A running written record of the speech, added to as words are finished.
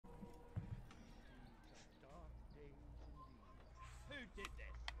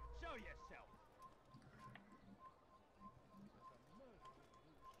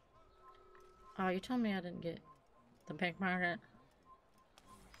Oh, you told me I didn't get the pink market.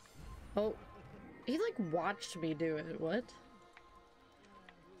 Oh, he like watched me do it. What?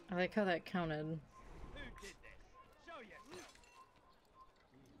 I like how that counted. Who did this? Show yourself.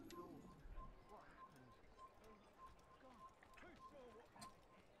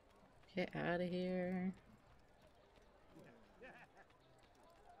 Get out of here.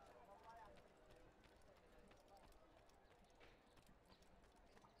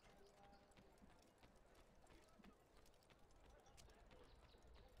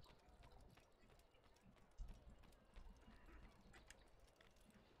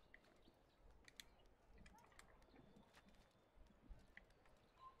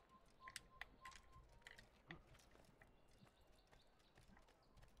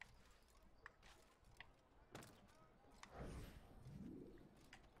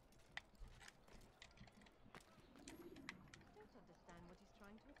 Don't understand what he's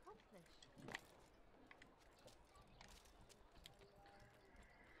trying to accomplish.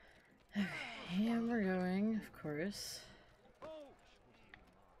 And we're going, of course. Oh!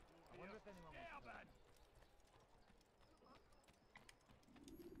 I wonder if anyone wants to...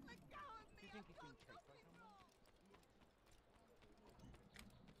 Do you think he's been chased by someone?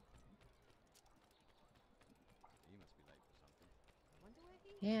 You must be late for something. I wonder where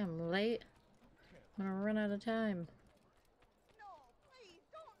he Yeah, I'm late. I'm gonna run out of time. No, please,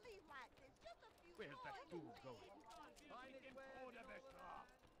 don't leave like this. Just a few Where's that more fool going? Find it where the best are.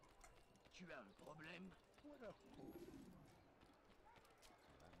 Tu as un problème? What a fool.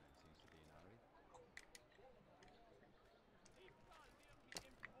 That man seems to be in a hurry.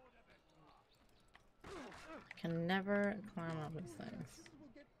 Can never climb up these things.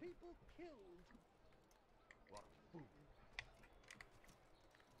 Will get people killed. What a fool.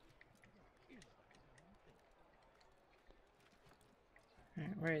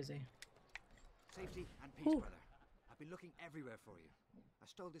 Alright, where is he? Safety and peace, Ooh. brother. I've been looking everywhere for you. I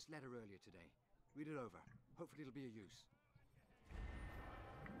stole this letter earlier today. Read it over. Hopefully it'll be of use.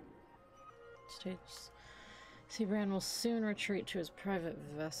 States Seabrand will soon retreat to his private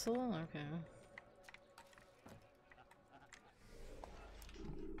vessel. Okay.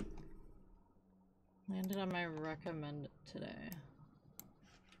 Landed on my recommend today.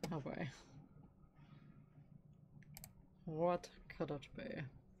 Oh boy. What could it be?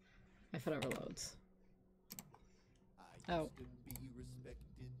 If it ever loads. Oh. To be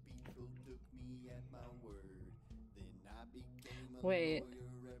respected, people took me at my word. Then I became a Wait.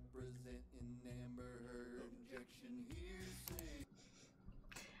 lawyer representing Amber Heard. Objection hearsay.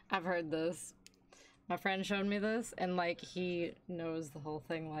 I've heard this. My friend showed me this, and like he knows the whole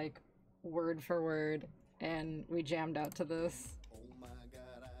thing like word for word, and we jammed out to this. Oh my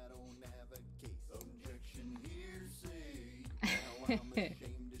God, I don't have a case. Objection hearsay. Now I'm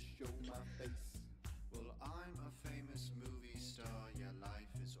ashamed to show my face. Well, I'm a famous movie star. Yeah, life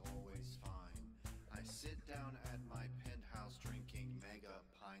is always fine. I sit down at my penthouse drinking mega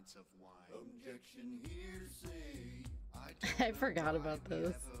pints of wine. Objection hearsay. I forgot about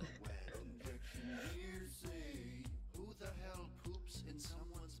this. Objection hearsay. Who the hell poops in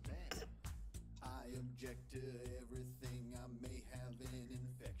someone's bed? I object to everything. I may have an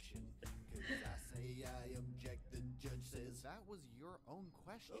infection. 'Cause I say I object. The judge says that was your own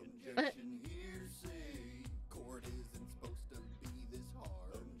question. Objection hearsay. Court isn't supposed to be this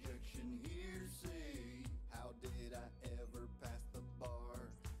hard. Objection hearsay. How did I ever pass the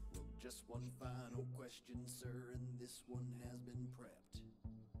bar? Well, just one final question, sir, and this one has been prepped.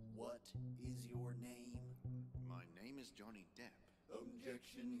 What is your name? My name is Johnny Depp.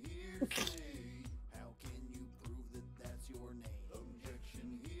 Objection hearsay. How can you prove that that's your name?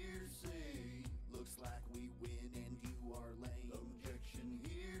 Objection hearsay. Looks like we win and you are lame. Objection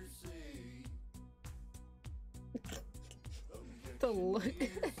hearsay. The look.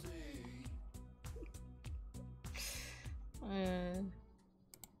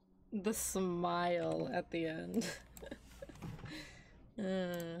 The smile at the end.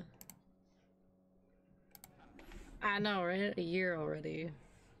 I know, right? A year already.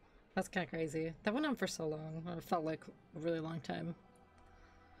 That's kind of crazy. That went on for so long. It felt like a really long time.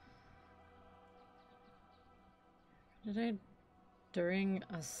 Did I... during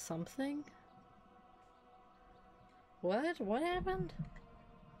a something? What? What happened?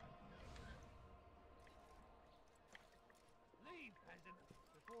 Leave, peasant,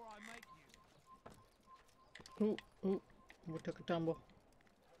 before I make you. Ooh, ooh. We took a tumble.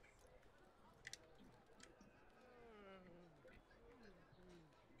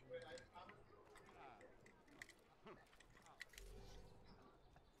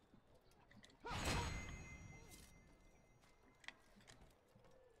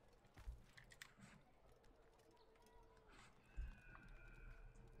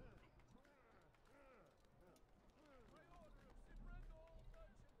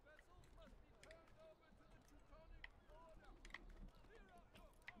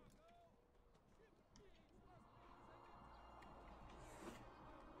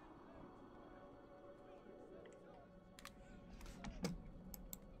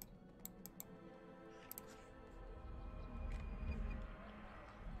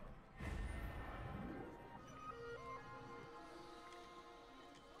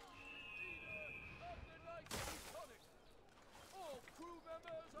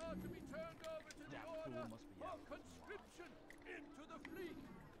 are to be turned over to the order for conscription into the fleet.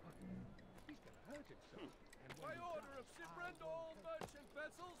 He's gonna hurt himself. By order of Sibrand, all merchant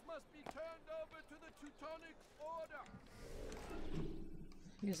vessels must be turned over to the Teutonic Order.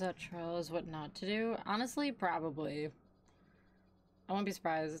 Use that trial as what not to do? Honestly, probably. I won't be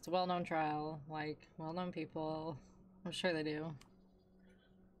surprised. It's a well-known trial. Like, well-known people. I'm sure they do.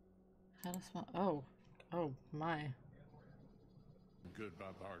 How to smell? Oh. Oh, my. Good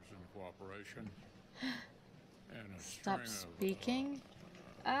bipartisan cooperation. And a Stop string of, speaking?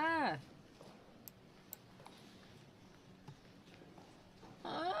 Ah!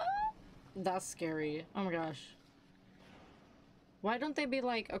 That's scary. Oh my gosh. Why don't they be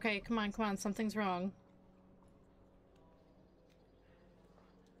like, okay, come on, something's wrong.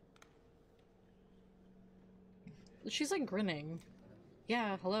 She's like grinning.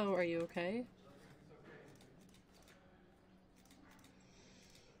 Yeah, hello, are you okay?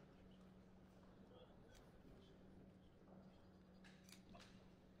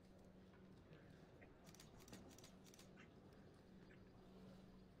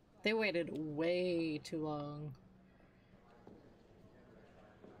 They waited way too long.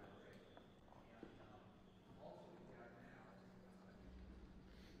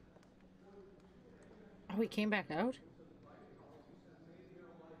 Oh, he came back out?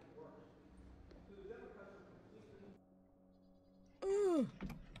 Ugh.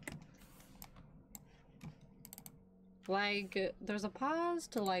 Like, there's a pause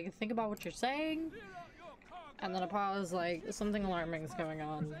to, like, think about what you're saying. And then a pause, like, something alarming is going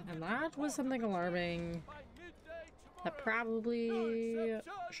on. And that was something alarming that probably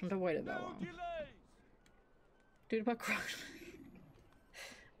shouldn't have waited that long. Dude about crowd.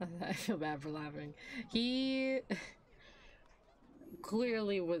 I feel bad for laughing. He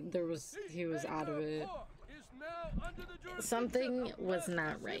clearly he was out of it. Something was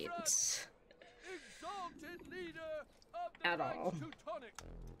not right. At all.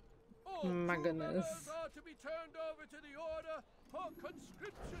 My goodness. Are to be turned over to the order for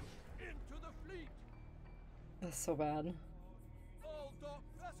conscription into the fleet. That's so bad. All dock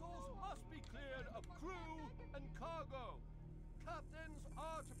vessels must be cleared of crew and cargo. Captains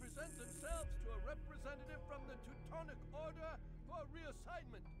are to present themselves to a representative from the Teutonic Order for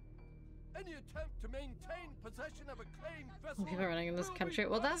reassignment. Any attempt to maintain possession of a claimed vessel People running in this will be country.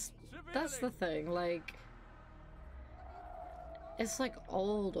 Well, that's the thing. Like, it's like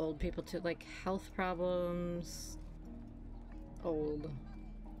old people too. Like health problems. Old.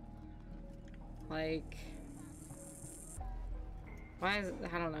 Like, why is it,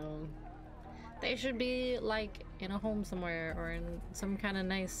 I don't know. They should be like in a home somewhere or in some kind of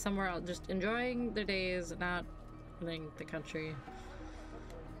nice somewhere else, just enjoying their days, not running the country.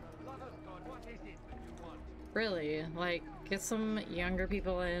 Really, like, get some younger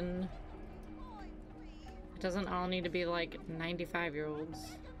people in. It doesn't all need to be like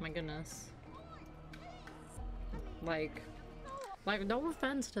 95-year-olds. My goodness. Like, no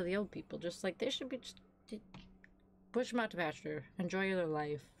offense to the old people, just like they should be just push them out to pasture, enjoy their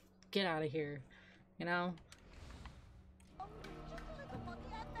life, get out of here, you know.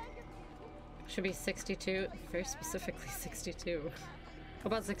 Should be 62, very specifically 62. How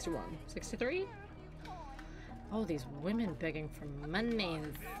about 61? 63? Oh, these women begging for money.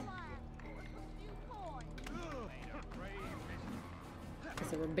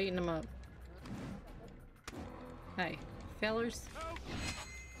 Because they were beating them up. Hey, fellers.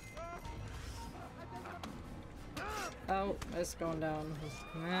 Oh, it's going down.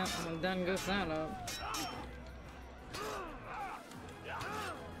 Nah, I'm done goes that up.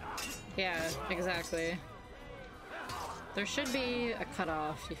 Yeah, exactly. There should be a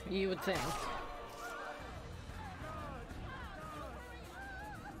cutoff, you would think.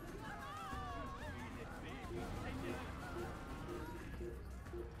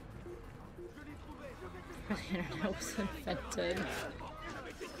 The internet was invented.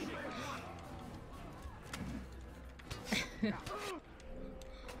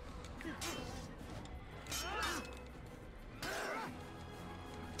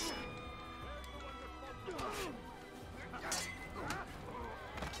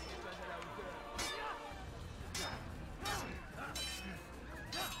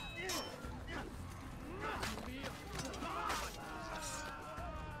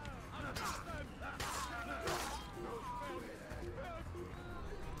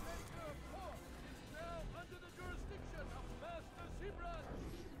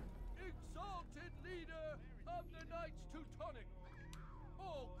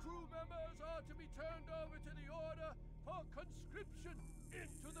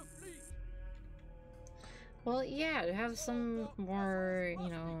 Well, yeah, to have some more, you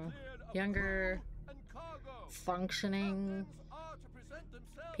know, younger, and cargo. functioning Captains are to present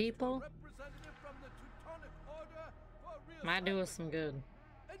themselves people to a representative from the Teutonic Order for might do us reassignment. some good.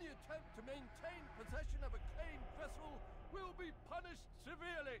 Any attempt to maintain possession of a claimed vessel will be punished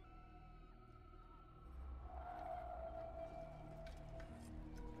severely.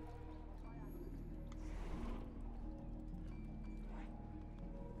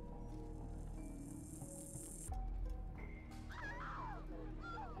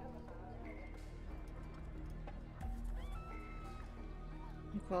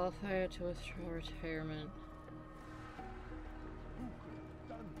 Qualifier to withdraw retirement.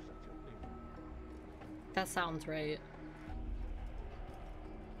 Done such a thing. That sounds right.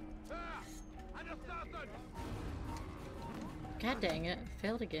 Ah, and a third. God dang it,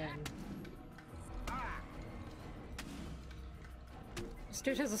 failed again. This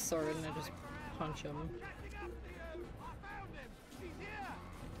dude has a sword and I just punch him. Catching up to you! I found him! He's here!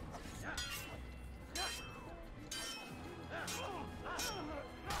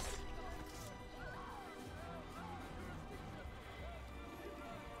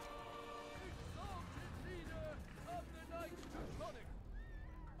 Exalted leader of the Knights Teutonic,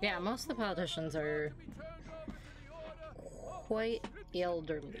 Yeah, most of the politicians are to be turned over to the order of quite conscription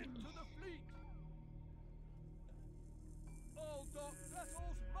elderly. into the fleet. All docked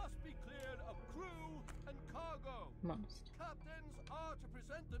vessels must be cleared of crew and cargo. Most. Captains are to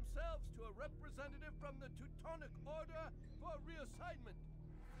present themselves to a representative from the Teutonic Order for reassignment.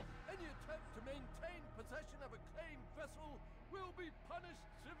 Any attempt to maintain possession of a claimed vessel will be punished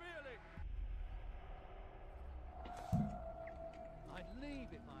severely. I'd leave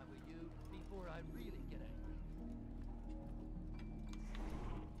if I were you before I really get angry.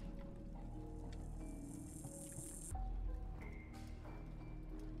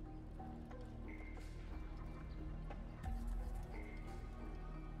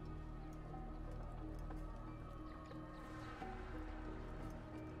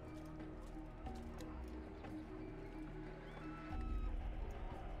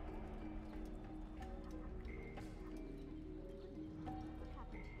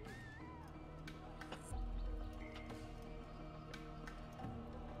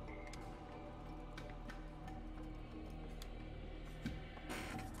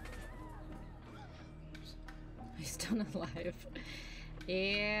 He's still alive.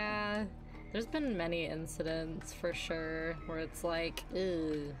 Yeah, there's been many incidents for sure where it's like,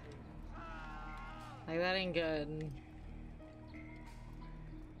 ugh. Like, that ain't good.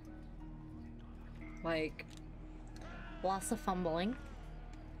 Like, lots of fumbling.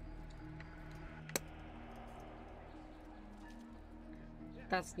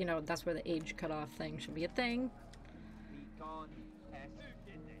 That's, you know, that's where the age cutoff thing should be a thing.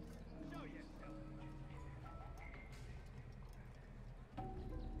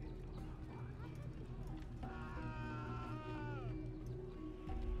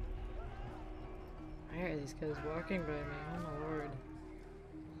 Why are these guys walking by me? Oh my lord.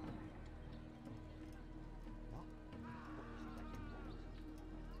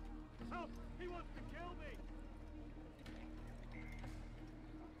 Help! He wants to kill me!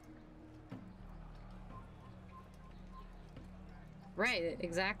 Right,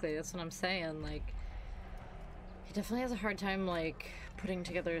 exactly. That's what I'm saying. Like, he definitely has a hard time, like, putting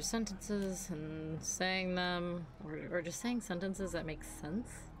together sentences and saying them, or just saying sentences that make sense.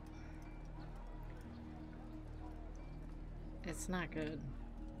 It's not good.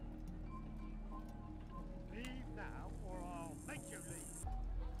 Leave now, or I'll make you leave.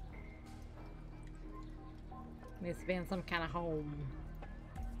 Needs to be in some kind of home.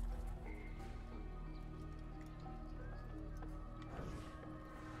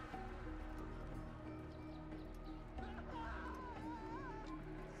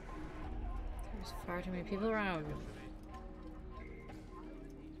 There's far too many people around.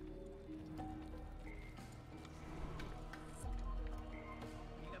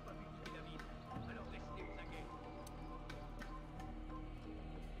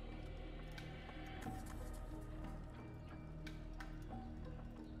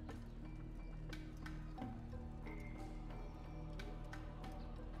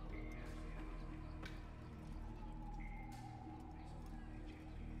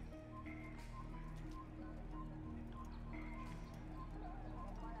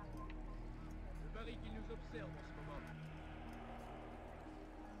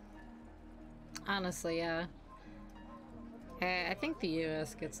 Honestly, yeah. I think the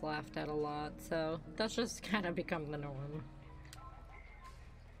US gets laughed at a lot, so that's just kind of become the norm.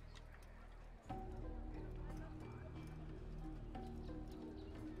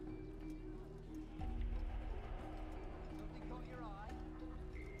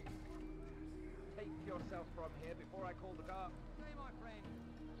 yourself from here before I call the guard. Hey, my friend.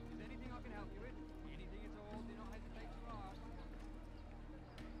 Is there anything I can help you with? Anything at all, do not hesitate to ask.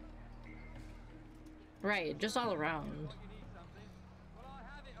 Right, just all around. You need something? Well, I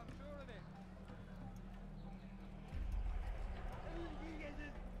have it, I'm sure of it.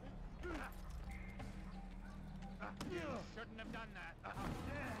 You shouldn't have done that.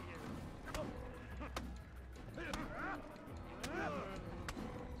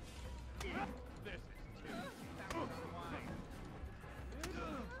 This is too wine.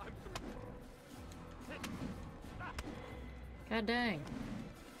 God dang.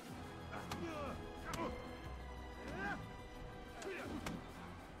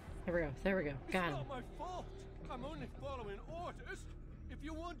 There we go. There we go. Got him. It's not my fault. I'm only following orders. If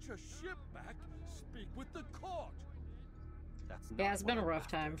you want your ship back, speak with the court. That's not Yeah, it's been a what rough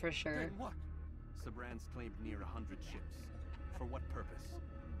I'm time for sure. Then what? Sabrand's claimed near 100 ships. For what purpose?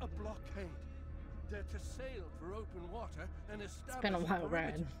 A blockade. They're to sail for open water and establish It's been a wild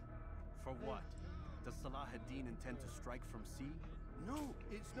perimeter. ride. For what? Does Salah ad-Din intend to strike from sea? No,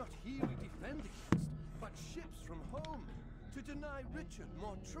 it's not he we defend against, but ships from home. To deny Richard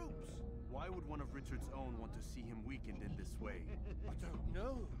more troops. Why would one of Richard's own want to see him weakened in this way? I don't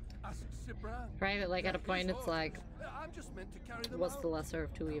know. Ask Sibrand. Right, but like at a point His it's like, orders. I'm just meant to carry them what's out. the lesser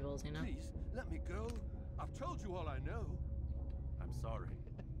of two evils, you know? Please, let me go. I've told you all I know. I'm sorry.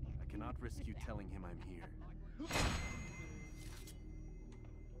 I cannot risk you telling him I'm here.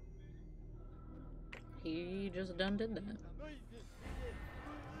 He just done did that.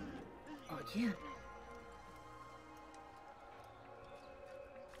 Oh yeah.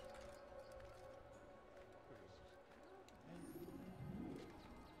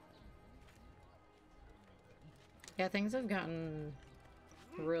 Yeah, things have gotten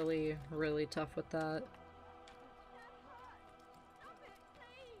really, really tough with that. What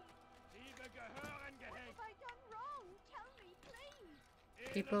have I done wrong? Tell me,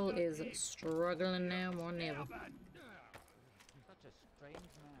 please. People is struggling now more than ever. Such a strange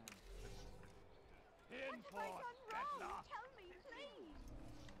man. What have I done wrong? Tell me, please.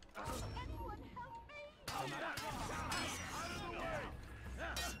 Anyone help me?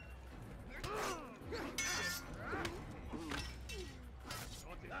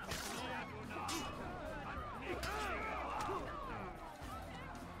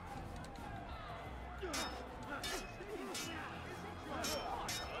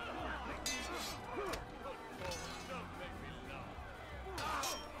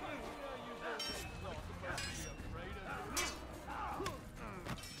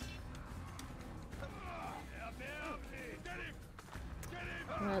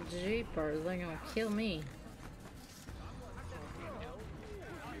 Well, jeepers, they're gonna kill me.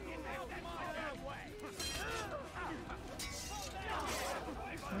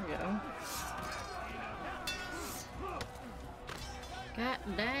 There we go. God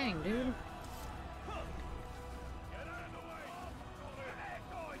dang, dude.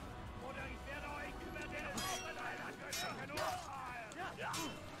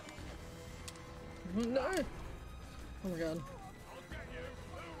 No! Oh my god.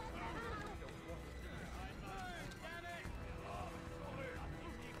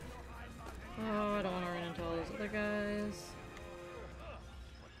 Oh, I don't want to run into all those other guys.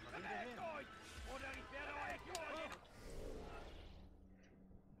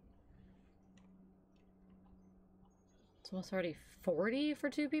 It's almost already 40 for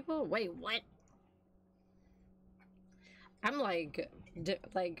two people? Wait, what? I'm like,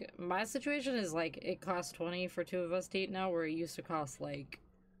 my situation is like, it costs 20 for two of us to eat now, where it used to cost like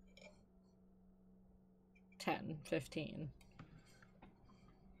 10, 15.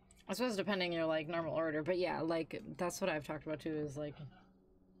 I suppose depending your like normal order, but yeah, like that's what I've talked about too, is like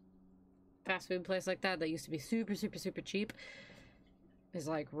fast food place like that used to be super, super, super cheap is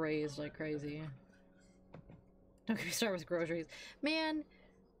like raised like crazy. Don't get me started with groceries. Man,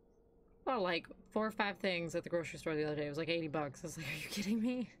 bought like 4 or 5 things at the grocery store the other day. It was like 80 bucks. I was like, are you kidding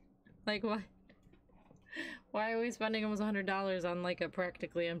me? Like what? Why are we spending almost $100 on like a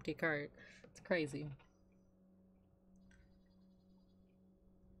practically empty cart? It's crazy.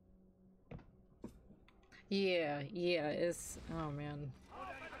 Yeah, it's, oh man.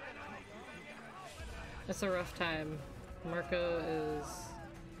 It's a rough time. Marco is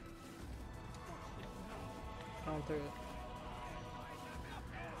going through it.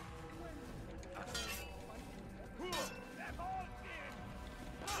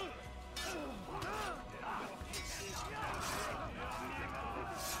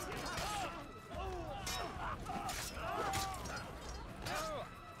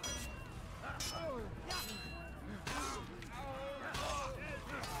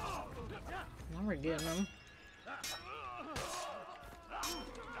 There we start getting them.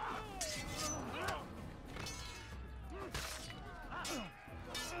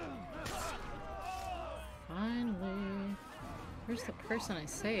 Finally. Where's the person I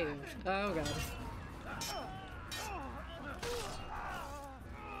saved? Oh god.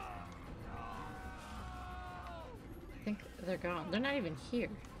 I think they're gone. They're not even here.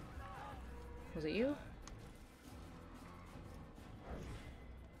 Was it you?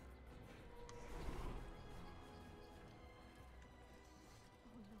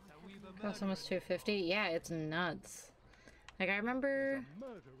 Cost almost $250. Yeah, it's nuts. Like, I remember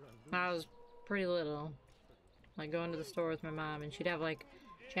when I was pretty little, like going to the store with my mom, and she'd have like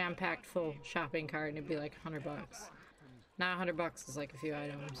jam-packed full shopping cart, and it'd be like $100. Now $100 is like a few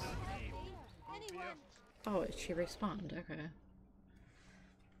items. Oh, she respawned. Okay.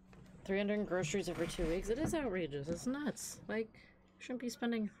 300 in groceries over 2 weeks. It is outrageous. It's nuts. Like, shouldn't be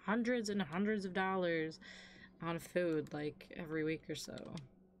spending hundreds and hundreds of dollars on food like every week or so.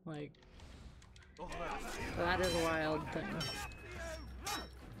 Like, that is a wild thing.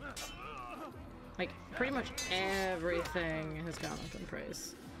 Like, pretty much everything has gone up in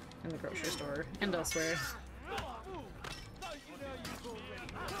price in the grocery store and elsewhere.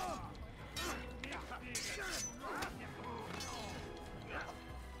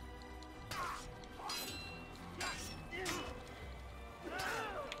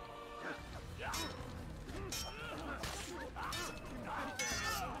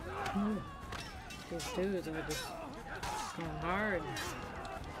 Ooh, these dudes are just going hard.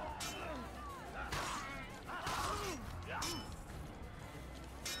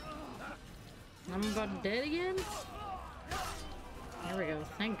 I'm about dead again? There we go,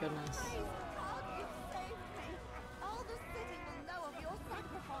 thank goodness. All the city will know of your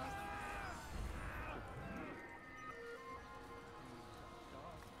sacrifice.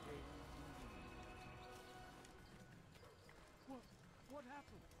 What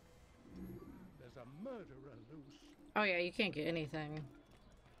happened? There's a murderer loose. Oh yeah, you can't get anything.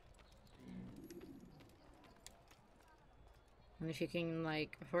 And if you can,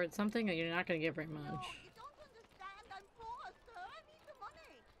 like, afford something, you're not gonna get very much. No, you don't understand. I'm poor, sir. I need the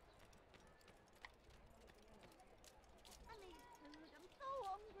money. I need food. I'm so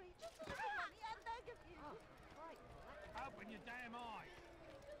hungry. Just a little money, I beg of you. Open your damn eyes.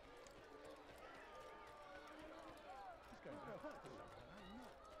 It's going to hurt something, I'm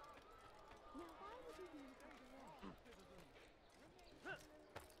not. Now, why would you use such a word?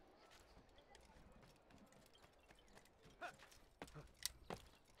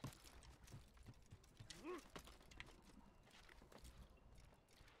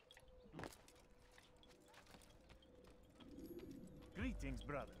 Greetings,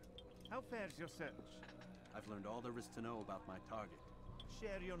 brother. How fares your search? I've learned all there is to know about my target.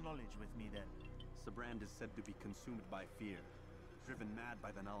 Share your knowledge with me, then. Sibrand is said to be consumed by fear, driven mad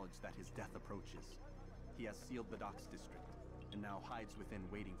by the knowledge that his death approaches. He has sealed the docks district, and now hides within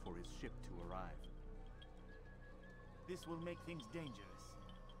waiting for his ship to arrive. This will make things dangerous.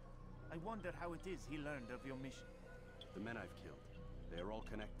 I wonder how it is he learned of your mission. The men I've killed, they are all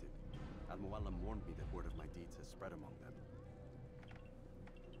connected. Al-Mualim warned me that word of my deeds has spread among them.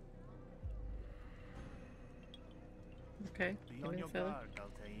 Okay. Be on your guard,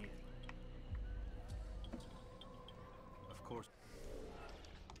 Altair. Of course.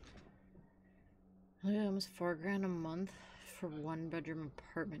 Look at almost $4,000 a month for 1-bedroom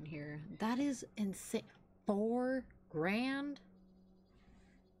apartment here. That is insane. $4,000?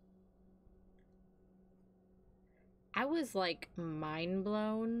 I was like mind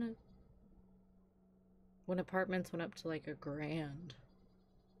blown when apartments went up to like $1,000.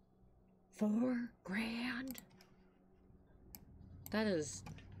 $4,000? That is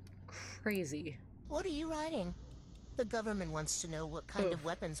crazy. What are you writing? The government wants to know what kind of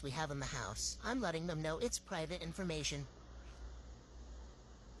weapons we have in the house. I'm letting them know it's private information.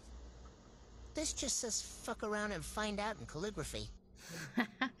 This just says fuck around and find out in calligraphy.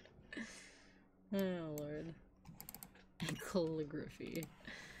 Oh, Lord. And calligraphy.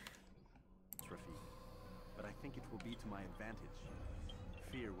 Rafiq, but I think it will be to my advantage.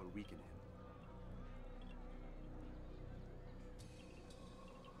 Fear will weaken him.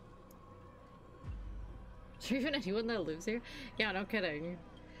 Is there even anyone that lives here? Yeah, no kidding.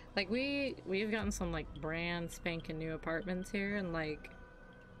 Like, we've gotten some, like, brand spanking new apartments here, and, like,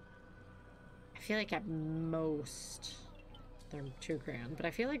 I feel like at most they're $2,000, but I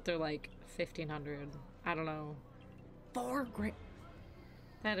feel like they're, like, $1,500. I don't know. $4,000?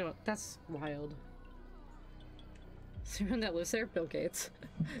 That's wild. So, that lives there? Bill Gates.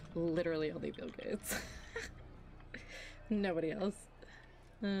 Literally only Bill Gates. Nobody else.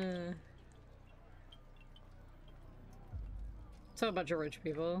 So a bunch of rich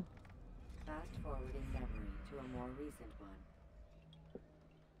people. Fast forwarding memory to a more recent one.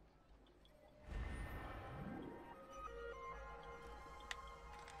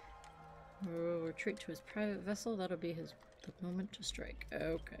 We'll retreat to his private vessel. That'll be the moment to strike.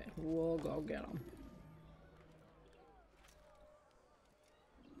 Okay, we'll go get him.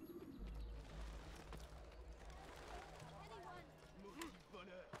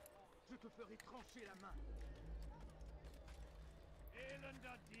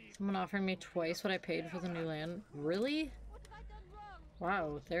 Someone offered me twice what I paid for the new land. Really?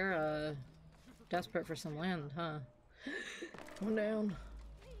 Wow, they're desperate for some land, huh? Come down.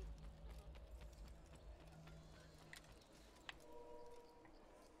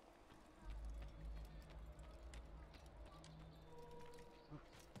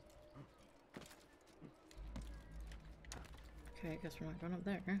 Okay, I guess we're not going up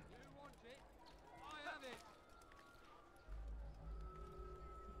there.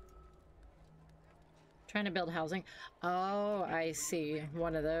 Trying to build housing. Oh, I see.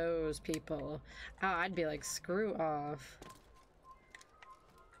 One of those people. Oh, I'd be like, screw off.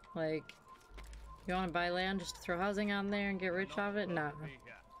 Like, you want to buy land just to throw housing on there and get rich off it? Nah.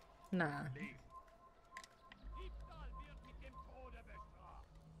 Nah.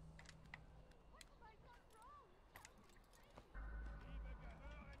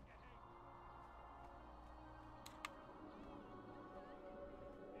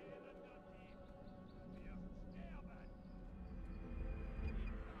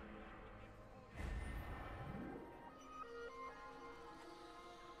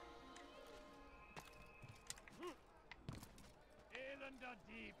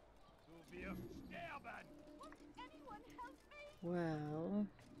 Well,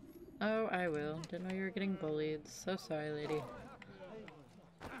 oh, I will. Didn't know you were getting bullied. So sorry, lady. What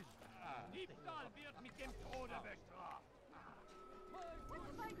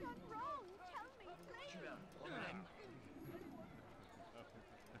have I done wrong? Tell me, please.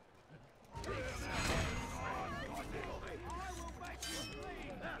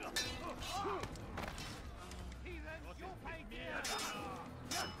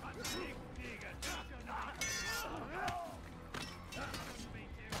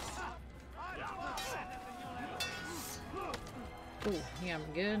 Ooh, yeah, I'm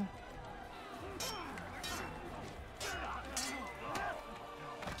good.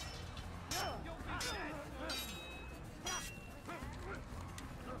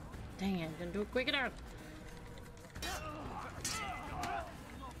 Dang it, didn't do it quick enough.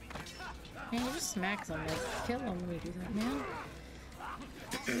 Man, you just smack them, like, kill them when you do that, man.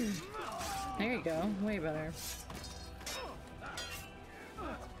 There you go, way better.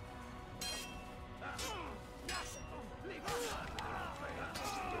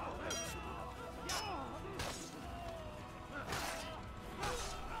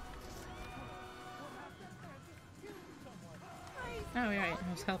 Oh, you're right,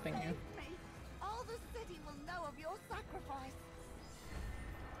 I was helping you. All the city will know of your sacrifice.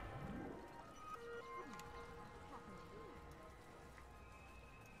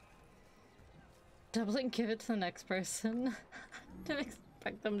 Double it and give it to the next person. Didn't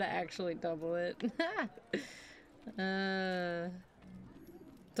expect them to actually double it. They're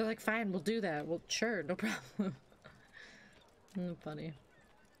like, fine, we'll do that. Well, sure, no problem. Funny.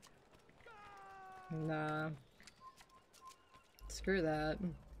 Nah. Screw that.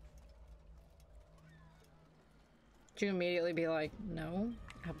 Did you immediately be like, no,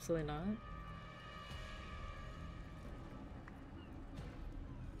 absolutely not?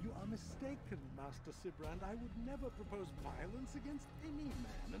 You are mistaken, Master Sibrand. I would never propose violence against any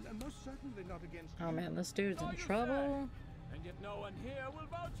man, and most certainly not against Oh you. man, this dude's in trouble. And yet no one here will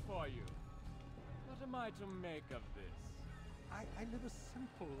vouch for you. What am I to make of this? I live a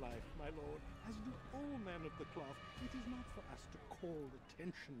simple life, my lord, as do all men of the cloth. It is not for us to call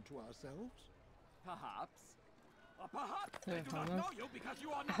attention to ourselves. Perhaps. Or perhaps They're they do not homeless. know you because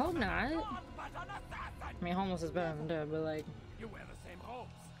you are I hope not not. a god, but an assassin. I mean, homeless is better than dead, but like, You wear the same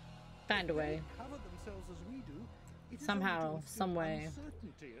robes. find a way. They cover themselves as we do. It is Somehow, only to instill some way.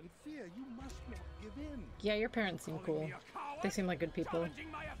 Uncertainty and fear. You must not give in. Yeah, your parents seem cool. They seem like good people.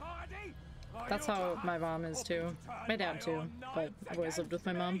 Challenging my authority? Are That's you how my perhaps mom is too. hoping to turn My dad my too, own but knights I've always lived with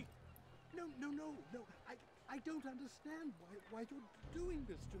my against mom. me? No. I don't understand why you're doing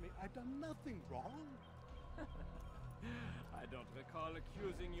this to me. I've done nothing wrong. I don't recall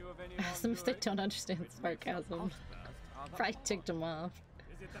accusing you of any Some wrongdoing. they don't understand sarcasm. Probably ticked him off.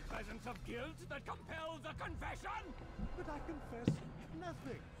 Is it the presence of guilt that compels a confession? But I confess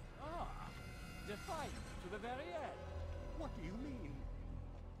nothing. Ah, defiant to the very end. What do you mean?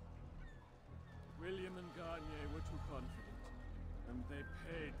 William and Garnier were too confident. And they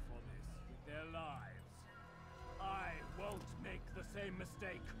paid for this with their lives. I won't make the same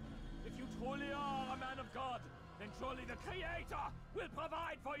mistake. If you truly are a man of God, then surely the Creator will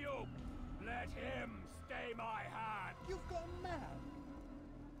provide for you. Let him stay my hand. You've gone mad.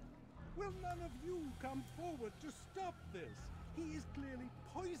 Will none of you come forward to stop this? He is clearly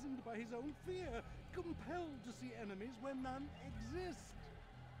poisoned by his own fear, compelled to see enemies where none exist.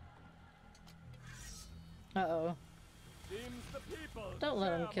 Uh-oh. Seems the people Don't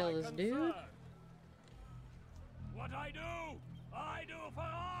let him share kill my this dude. concern. What I do for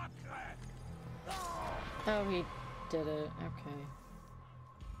Acre. Oh, he did it. Okay.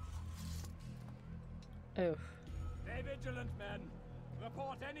 Oof. Stay vigilant, men.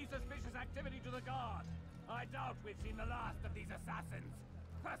 Report any suspicious activity to the guard. I doubt we've seen the last of these assassins.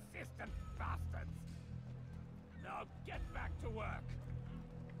 Persistent bastards. Now get back to work.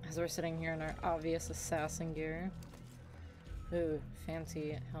 As we're sitting here in our obvious assassin gear. Ooh,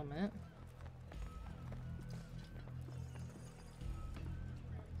 fancy helmet.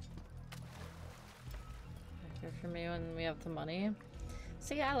 Here for me when we have the money.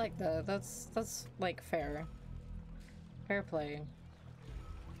 See, I like that. That's like fair. Fair play.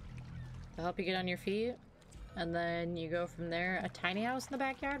 To help you get on your feet, and then you go from there. A tiny house in the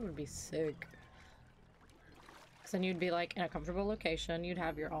backyard would be sick. Cause then you'd be like in a comfortable location. You'd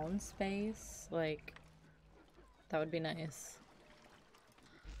have your own space. Like, that would be nice.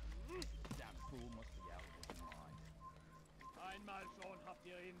 That fool must be out of his mind. Einmal schon habt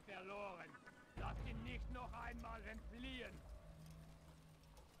ihr ihn verloren. Lasst ihn nicht noch einmal entfliehen.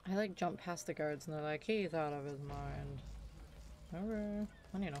 I like jump past the guards and they're like, he's out of his mind. Alright.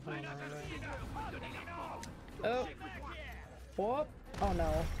 I need to know Oh. Whoop. Oh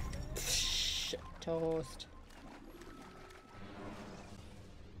no. Shit. Toast.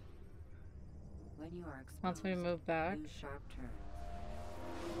 When you are exposed, Once we move back. use sharp turns.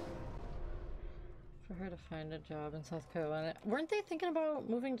 For her to find a job in South Carolina. Weren't they thinking about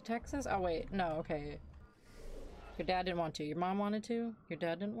moving to Texas? Oh wait, no, okay. Your dad didn't want to. Your mom wanted to? Your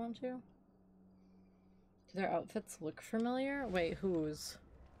dad didn't want to? Do their outfits look familiar? Wait, whose?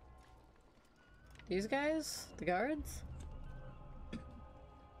 These guys? The guards?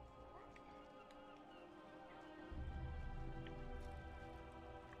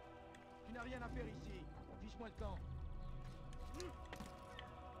 Tu n'as rien à faire ici. Fiche-moi le camp.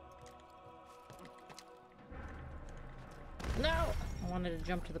 No! I wanted to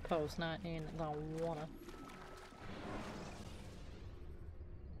jump to the post, not in the water.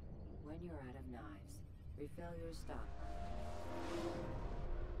 When you're out of knives, refill your stock.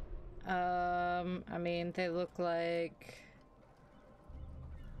 I mean, they look like...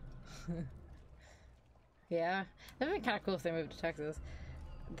 yeah. That'd be kind of cool if they moved to Texas.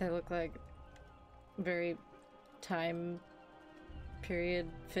 They look like very time period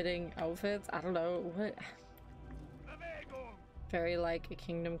fitting outfits. I don't know. What? Very like a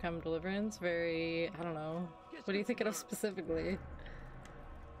Kingdom Come Deliverance. Very, I don't know. What are you thinking of specifically?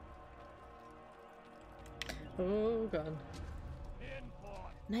 Oh god.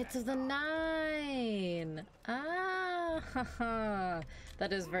 Knights of the Nine! Ah! Haha.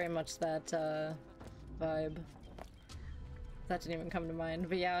 That is very much that vibe. That didn't even come to mind.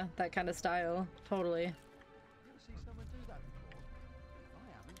 But yeah, that kind of style. Totally. You ever see someone do that before?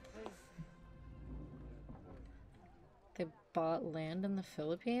 I haven't. They bought land in the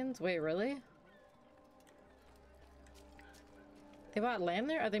Philippines? Wait, really? They bought land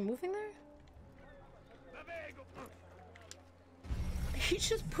there? Are they moving there? He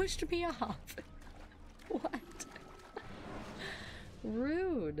just pushed me off. What?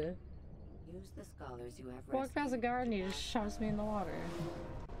 Rude. Use the scholars you have Walk past a guard and he just shoves me in the water.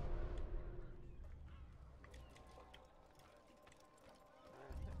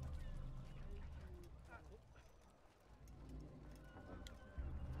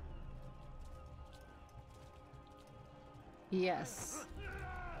 Yes.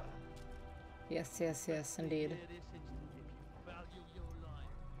 Yes, yes, yes, indeed.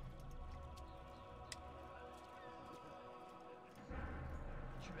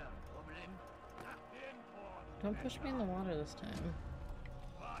 Don't push me in the water this time.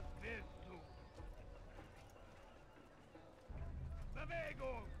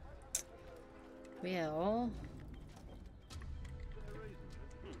 Well...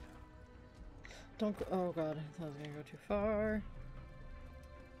 Don't go- oh god, I thought I was gonna go too far.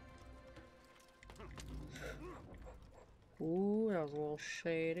 Ooh, that was a little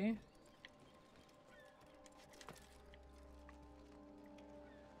shady.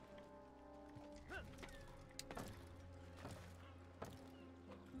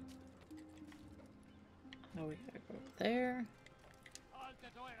 Oh, we gotta go there.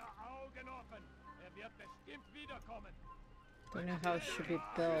 Haltet eure Augen offen. Wird bestimmt wiederkommen. The new house should be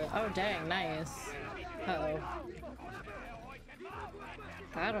built. Oh dang, nice. Uh-oh.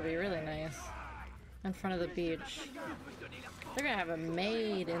 That'll be really nice. In front of the beach. They're gonna have a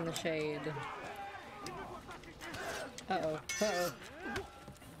maid in the shade. Uh-oh. Uh-oh.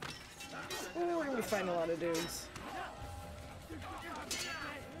 Oh, we're gonna find a lot of dudes.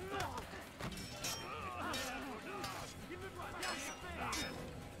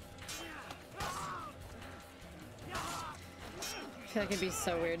 I feel like it'd be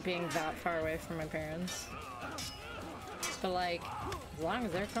so weird being that far away from my parents. But like, as long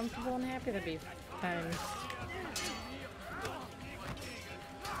as they're comfortable and happy, that'd be fine.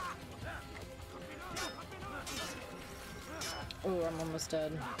 Oh, I'm almost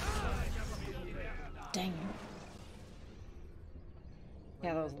dead. Dang it.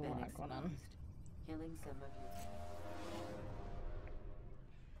 Yeah, that was a lot going on. Killing some of you.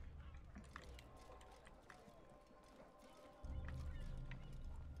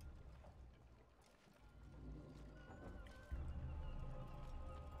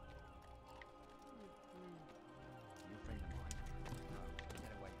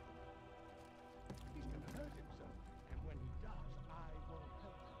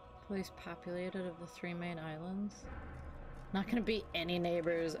 Least populated of the 3 main islands. Not gonna be any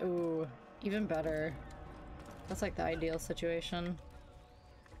neighbors. Ooh, even better. That's like the ideal situation.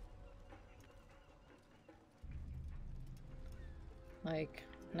 Like,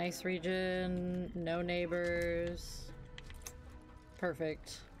 nice region, no neighbors.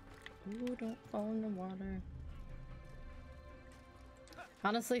 Perfect. Ooh, don't fall in the water.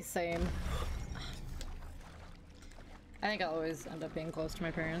 Honestly, same. I think I'll always end up being close to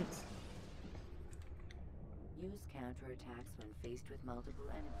my parents. Use counterattacks when faced with multiple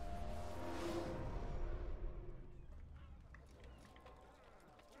enemies.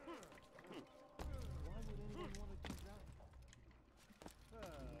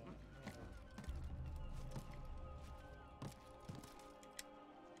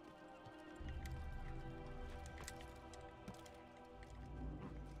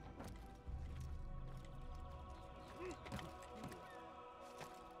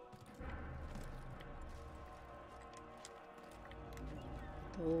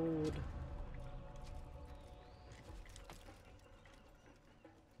 Gold.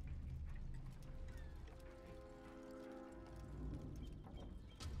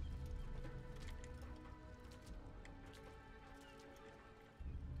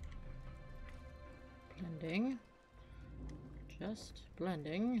 Blending. Just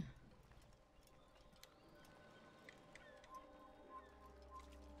blending.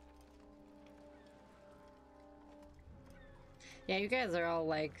 Yeah, you guys are all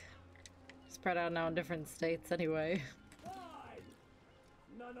like spread out now in different states anyway. Fine.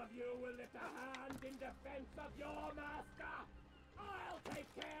 None of you will lift a hand in defense of your master. I'll take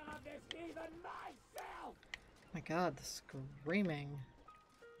care of this heathen myself. Oh my god, the screaming.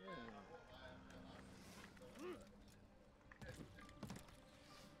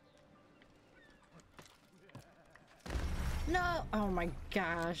 No! Oh my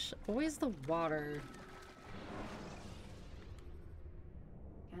gosh. Always the water.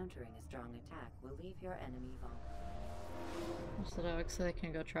 Countering a strong attack will leave your enemy vulnerable. Watch the dog so they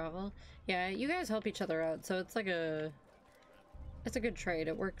can go travel. Yeah, you guys help each other out, so it's like a... It's a good trade.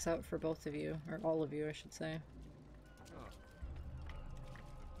 It works out for both of you. Or all of you, I should say.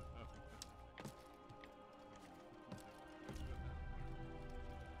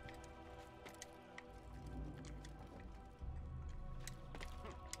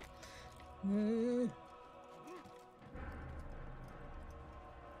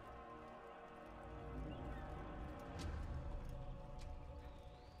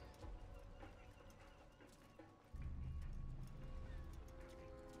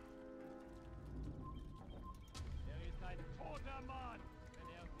 Ist ein toter Mann,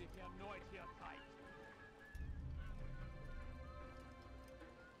 wenn sich erneut hier zeigt.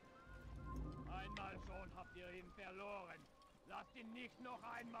 Einmal schon habt ihr ihn verloren. Lasst ihn nicht noch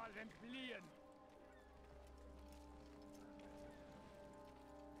einmal entfliehen.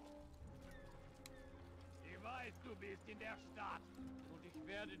 Ich weiß, du bist in der Stadt und ich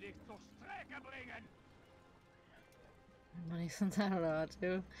werde dich zur Strecke bringen. Money since I don't know how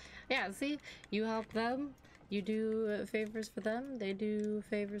to. Yeah, see? You help them. You do favors for them. They do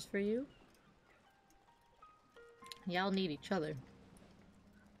favors for you. Y'all need each other.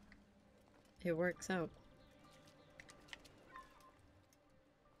 It works out.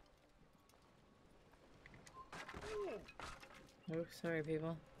 Oh, sorry,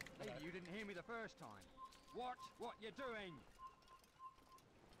 people. Hey, you didn't hear me the first time. Watch what you're doing.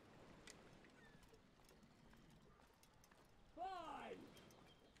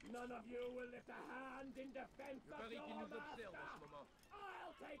 None of you will lift a hand in defense of your master.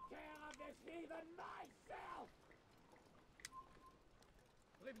 I'll take care of this heathen myself.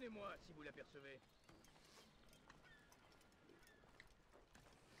 Prévenez-moi si vous l'apercevez.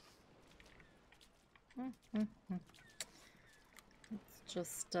 It's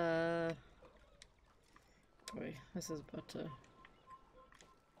just, boy, this is about to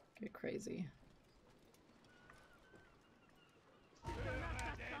get crazy.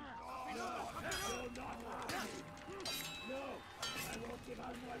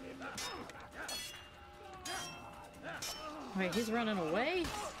 Wait, he's running away?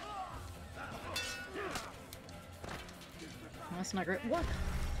 That's not great. What?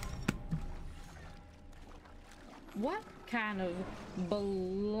 What kind of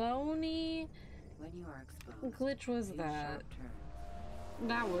baloney glitch was that?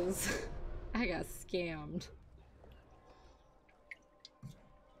 That was... I got scammed.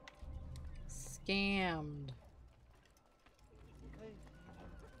 Scammed.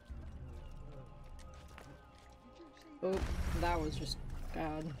 Oh, that was just...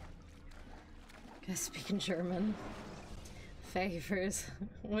 God. Guess speaking German. Favors.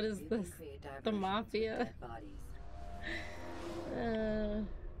 What is this? The Mafia?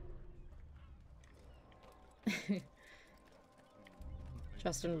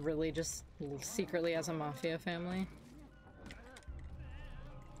 Justin really just secretly has a Mafia family.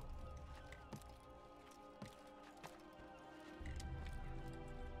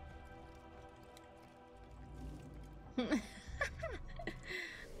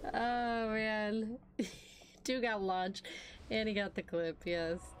 Oh man. Dude got launched and he got the clip,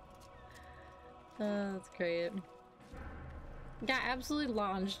 yes. Oh, that's great. Got absolutely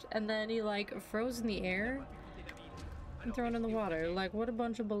launched and then he like froze in the air and thrown in the water. Like, what a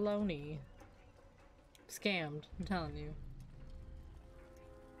bunch of baloney. Scammed, I'm telling you.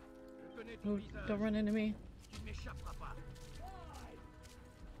 Oh, don't run into me.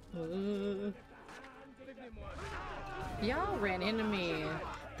 Y'all ran into me.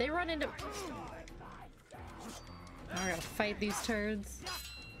 They run into... I gotta fight these turds.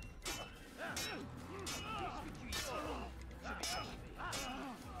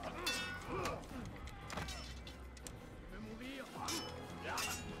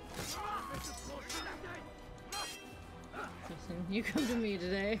 Listen, you come to me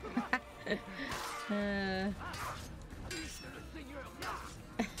today.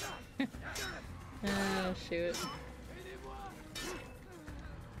 Oh, shoot.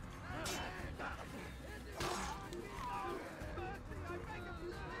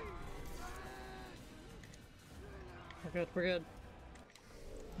 We're good, we're good.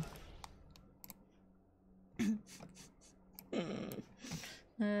 We've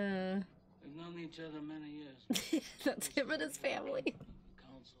known each other many years. That's him and his family.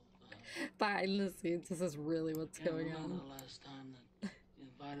 Behind the scenes, this is really what's going on. I remember the last time that you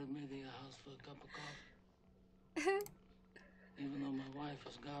invited me to your house for a cup of coffee. Even though my wife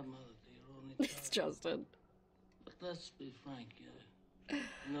is godmother to your only child. It's Justin. But let's be frank, you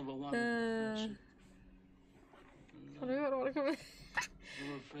never wanted I don't want to come in.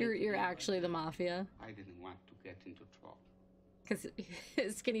 You're actually the Mafia. I didn't want to get into trouble. Because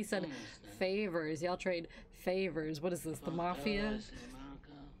Skinny said favors. Y'all trade favors. What is this? The Mafia?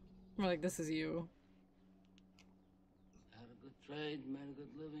 We're like, this is you. Had a good trade, made a good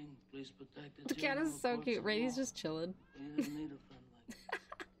living. Please protect it. The cat is so cute, right? He's just chilling. You didn't need a friend like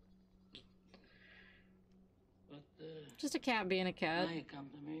that. But, just a cat being a cat. now you come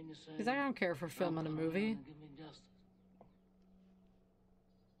to me and you say, Because I don't care for filming a movie. give me justice.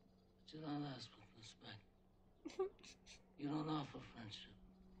 But you don't ask with respect. You don't offer friendship.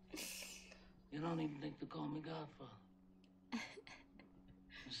 You don't even think to call me Godfather.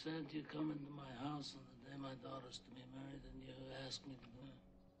 Instead, you come into my house on the day my daughter's to be married and you ask me to do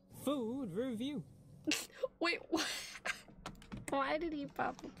it. Food review. Wait, what? Why did he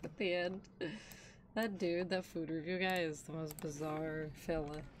pop up at the end? That dude, that food review guy, is the most bizarre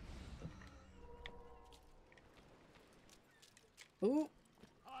fella. Ooh.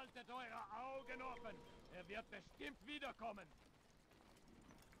 Haltet eure Augen offen. Wird bestimmt wiederkommen.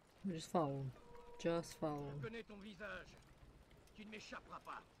 Just follow him. Just follow him. Connais ton visage. Tu ne m'échapperas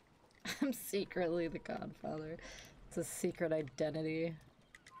pas. I'm secretly the Godfather. It's a secret identity.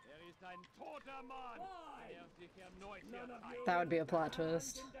 Ist ein toter Mann. Sich erneut That would be a plot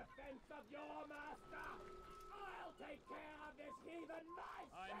twist. in defense of your master. I'll take care of this heathen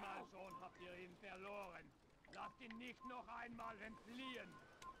myself. Einmal schon habt ihr ihn verloren. Lasst ihn nicht noch einmal entfliehen.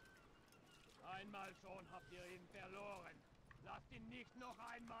 Einmal schon habt ihr ihn verloren. Lasst ihn nicht noch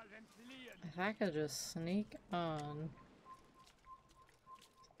einmal entfliehen. If I could just sneak on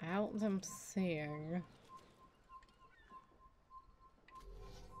without them seeing.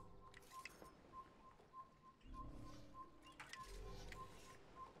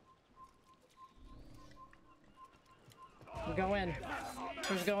 We go in.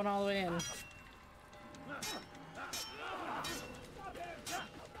 We're just going all the way in.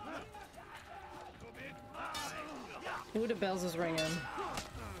 Ooh, the bells is ringing.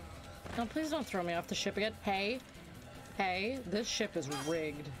 No, please don't throw me off the ship again. Hey. Hey, this ship is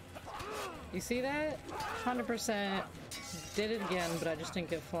rigged. You see that? 100% did it again, but I just didn't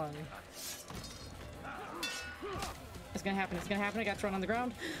get flung. It's gonna happen. It's gonna happen. I got thrown on the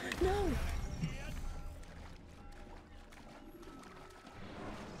ground. No!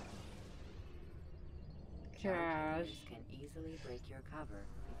 Gosh. Can easily break your cover.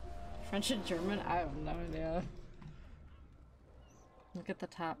 French and German? I have no idea. Look at the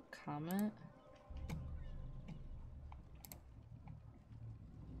top comment.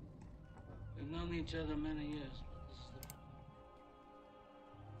 We've known each other many years, but this is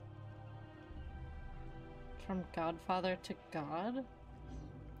the... From Godfather to God?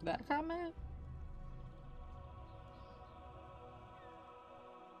 That comment?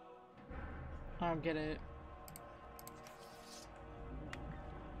 I don't get it.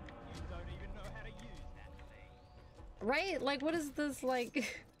 Right? Like, what is this,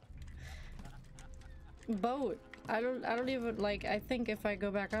 like, boat? I don't even, like, I think if I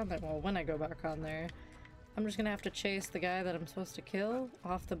go back on there, well, when I go back on there, I'm just gonna have to chase the guy that I'm supposed to kill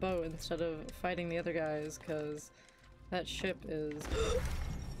off the boat instead of fighting the other guys, because that ship is,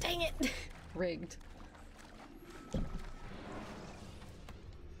 dang it, rigged.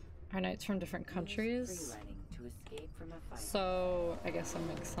 Our knights from different countries. To escape from a fight. So, I guess that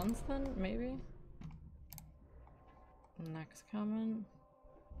makes sense then, maybe? Next comment.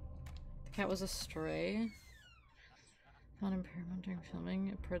 The cat was a stray. Found impairment during filming.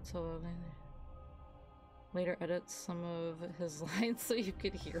 It purred so loudly. Later edits some of his lines so you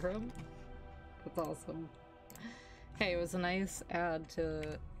could hear him. That's awesome. Hey, it was a nice add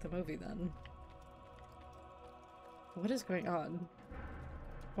to the movie then. What is going on?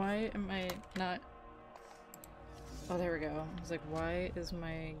 Why am I not... Oh, there we go. I was like, why is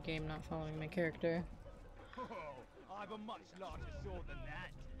my game not following my character? I have a much larger sword than that.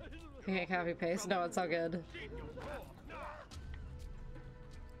 You can't copy paste? No, it's all good.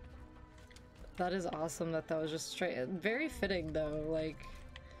 That is awesome that was just straight. Very fitting though, like,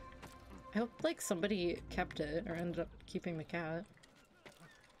 I hope like somebody kept it or ended up keeping the cat.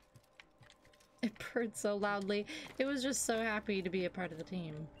 It purred so loudly. It was just so happy to be a part of the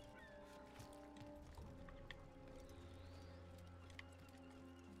team.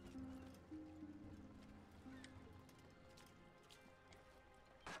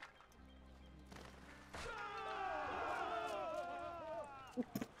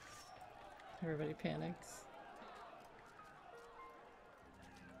 Everybody panics.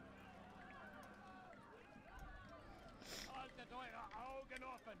 Haltet eure Augen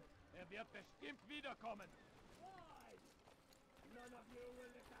offen! Wird bestimmt wiederkommen! None of you will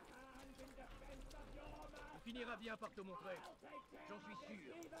lift a hand in defense of your man! On finira bien par te montrer. J'en suis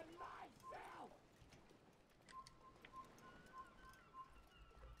sûr.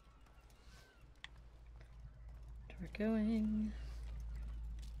 We're going.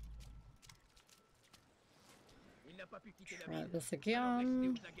 Try this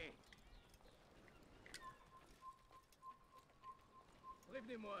again.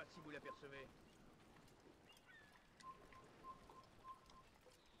 Prévenez-moi si vous l'apercevez.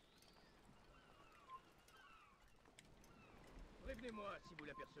 Prévenez-moi si vous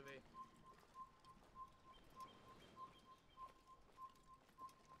l'apercevez.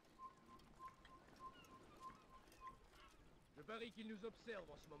 Je parie qu'il nous observe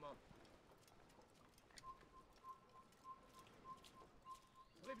en ce moment.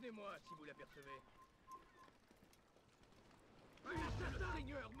 Prévenez-moi si vous l'apercevez. Le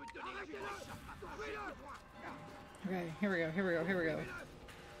Seigneur me donne la direction. Okay, here we go, here we go, here we go.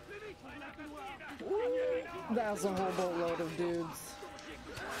 Ooh, that's a whole boatload of dudes.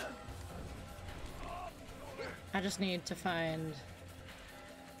 I just need to find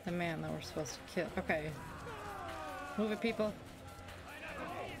the man that we're supposed to kill. Okay. Move it, people.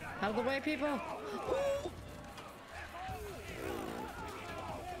 Out of the way, people.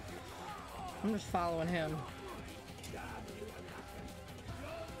 I'm just following him.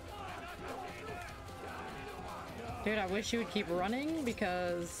 Dude, I wish you would keep running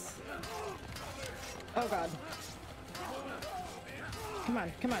because... Oh god. Come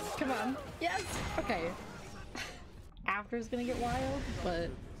on, come on, come on. Yes! Okay. After's gonna get wild,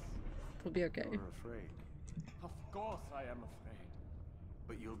 but we'll be okay. You're afraid. Of course I am afraid.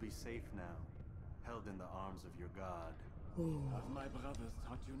 But you'll be safe now, held in the arms of your god. Have my brothers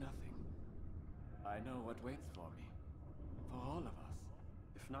taught you nothing? I know what waits for me. For all of us.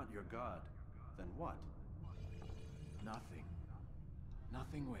 If not your god, then what? Nothing.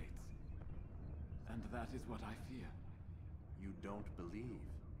 Nothing waits. And that is what I fear. You don't believe?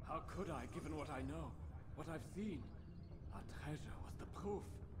 How could I, given what I know? What I've seen? Our treasure was the proof.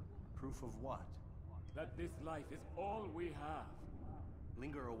 Proof of what? That this life is all we have.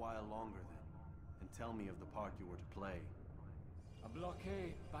 Linger a while longer then, and tell me of the part you were to play. A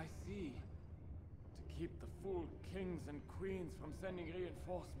blockade by sea. To keep the fool kings and queens from sending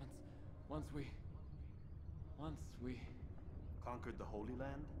reinforcements. Once we... Conquered the Holy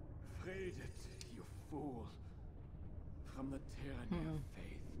Land? Freed it, you fool. From the tyranny of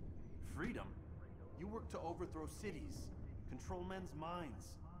faith. Freedom? You worked to overthrow cities, control men's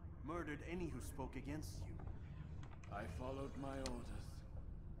minds, murdered any who spoke against you. I followed my orders,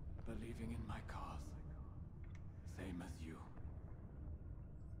 believing in my cause. Same as you.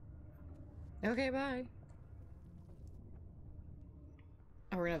 Okay, bye.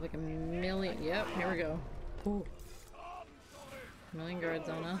 Oh, we're gonna have like a million. Yep, here we go. Ooh. A million guards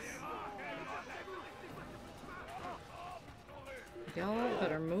on us. Y'all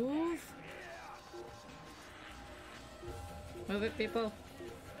better move. Move it, people.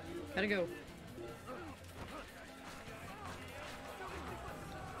 Gotta go.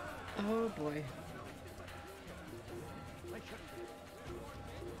 Oh boy.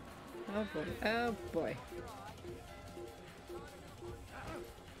 Oh boy. Oh boy.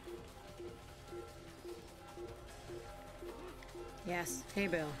 Yes. Hey,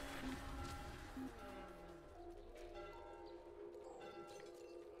 Bill.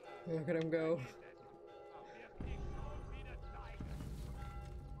 Look at him go.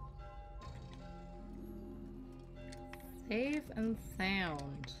 Safe and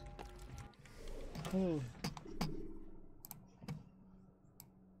sound. Ooh.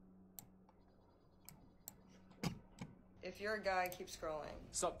 If you're a guy, keep scrolling.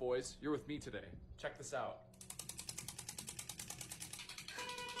 Sup, boys? You're with me today. Check this out.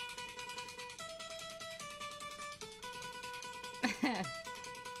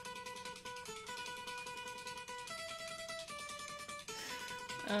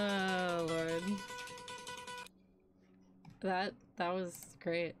 Oh, Lord. That was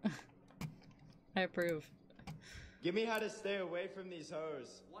great. I approve. Give me how to stay away from these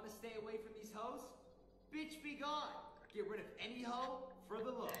hoes. Want to stay away from these hoes? Bitch, be gone. Get rid of any hoe for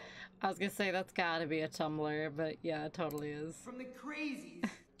the low. I was gonna say that's gotta be a Tumblr, but yeah, it totally is. From the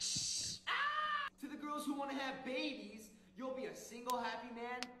crazies to the girls who want to have babies, you'll be a single happy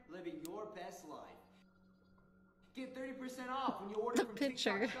man living your best life. Get 30% off when you order from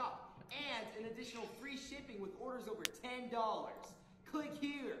TikTok Shop and an additional free shipping with orders over $10. Click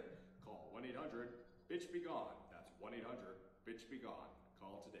here. Call 1-800-BITCH-BE-GONE. That's 1-800-BITCH-BE-GONE.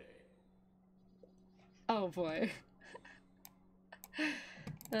 Call today. Oh boy.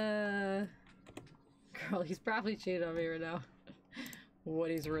 Girl, he's probably cheating on me right now.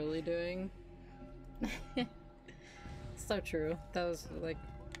 What he's really doing. So true. That was like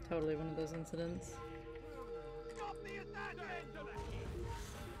totally one of those incidents.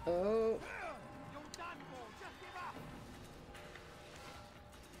 Oh.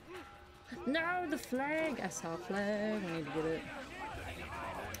 No, the flag! I saw a flag. I need to get it.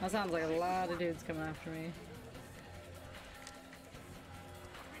 That sounds like a lot of dudes coming after me.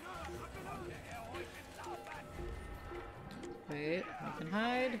 Wait, I can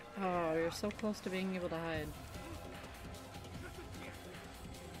hide. Oh, you're so close to being able to hide.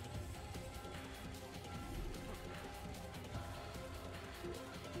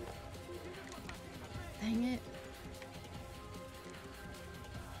 Dang it.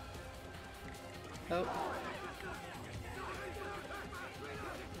 Oh.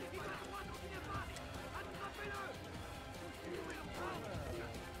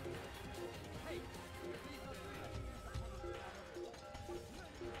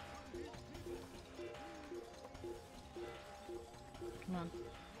 Come on.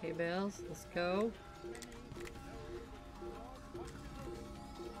 Hay bales, let's go.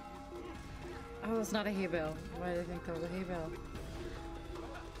 Oh, it's not a hay bale. Why did I think that was a hay bale?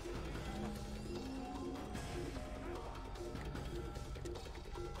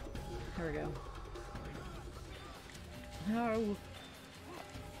 There we go. No.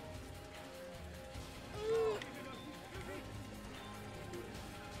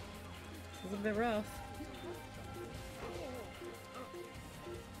 This is a bit rough.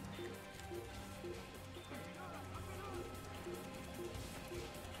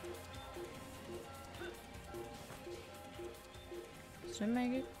 Did I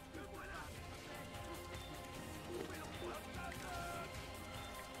make it?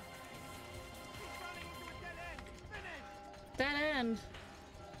 Dead end?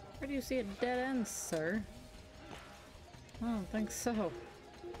 Where do you see a dead end, sir? I don't think so.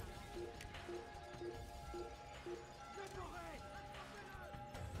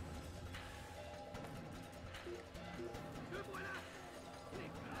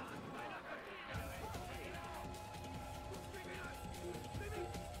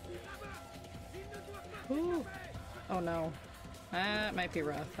 Ooh. Oh no. That might be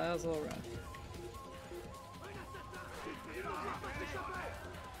rough. That was a little rough.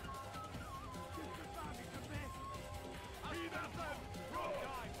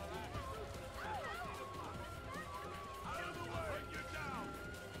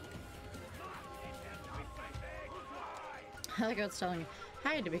 I like how it's telling you,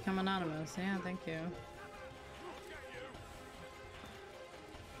 hi, to become anonymous. Yeah, thank you.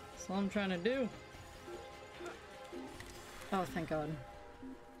 That's all I'm trying to do. Oh, thank God.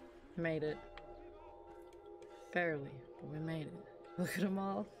 Made it. Barely, but we made it. Look at them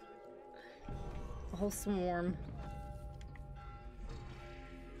all. The whole swarm.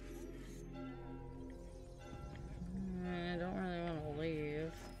 I don't really want to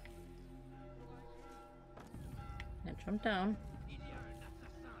leave. And jump down.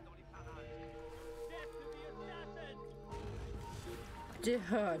 Dude.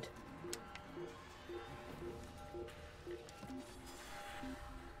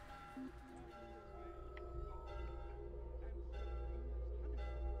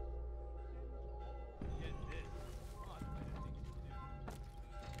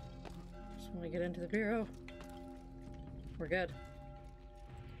 Just want to get into the bureau. We're good.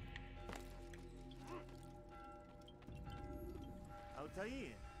 Altair.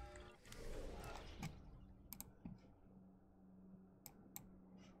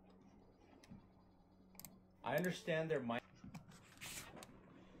 I understand there might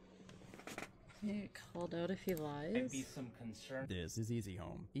Get called out if he lies. be some concern. This is Easy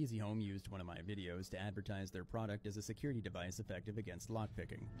Home. Easy Home used one of my videos to advertise their product as a security device effective against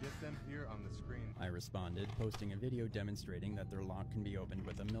lockpicking. Get them here on the screen. I responded, posting a video demonstrating that their lock can be opened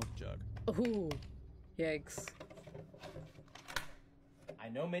with a milk jug. Ooh. Yikes. I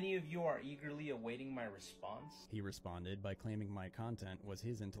know many of you are eagerly awaiting my response. He responded by claiming my content was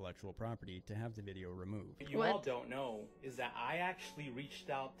his intellectual property to have the video removed. What you all don't know is that I actually reached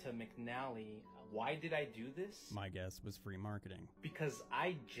out to McNally. Why did I do this? My guess was free marketing. Because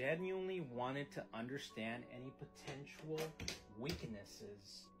I genuinely wanted to understand any potential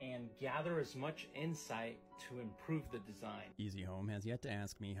weaknesses and gather as much insight to improve the design. Easy Home has yet to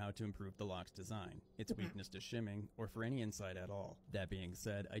ask me how to improve the lock's design, its weakness to shimming, or for any insight at all. That being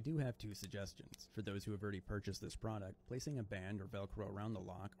said, I do have two suggestions. For those who have already purchased this product, placing a band or Velcro around the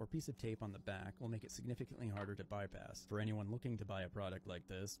lock or piece of tape on the back will make it significantly harder to bypass. For anyone looking to buy a product like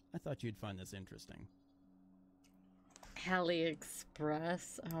this, I thought you'd find this interesting.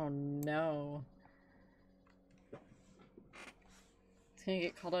 AliExpress? Oh no. He's gonna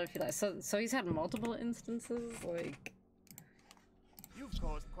get called out if he lies. So he's had multiple instances? Like... You've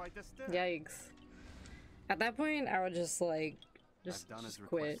caused quite a stir. Yikes. At that point, I would just like... I've done as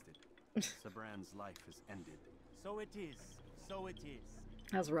quit. requested. Sabran's life is ended. So it is. So it is.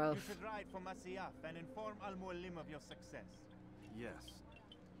 That's rough. You should ride for Masyaf and inform Al-Mualim of your success. Yes.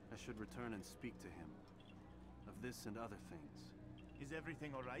 I should return and speak to him. Of this and other things. Is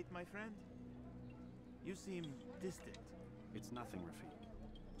everything alright, my friend? You seem distant. It's nothing, Rafik.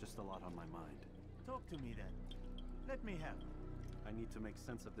 Just a lot on my mind. Talk to me then. Let me help. I need to make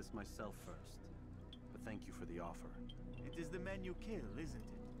sense of this myself first. But thank you for the offer. It is the men you kill, isn't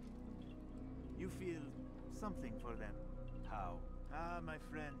it? You feel something for them. How? Ah, my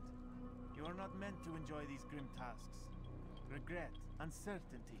friend. You are not meant to enjoy these grim tasks. Regret,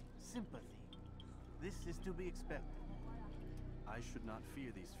 uncertainty, sympathy. This is to be expected. I should not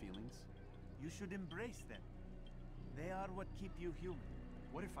fear these feelings. You should embrace them. They are what keep you human.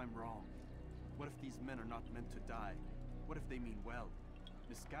 What if I'm wrong? What if these men are not meant to die? What if they mean well?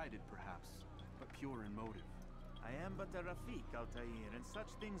 Misguided, perhaps, but pure in motive. I am but a Rafik, Altair, and such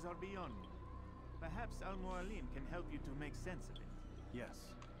things are beyond me. Perhaps Al-Mualim can help you to make sense of it.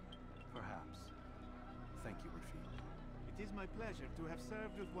 Yes, perhaps. Thank you, Rafik. It is my pleasure to have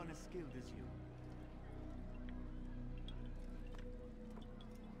served with one as skilled as you.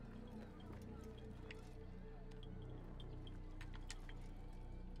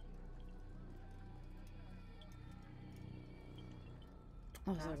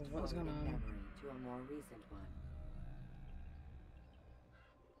 I was like, what's going on? Memory to a more recent one.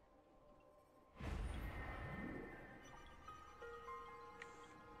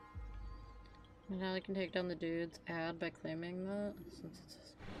 Now they can take down the dude's ad by claiming that, since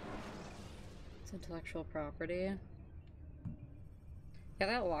it's intellectual property. Yeah,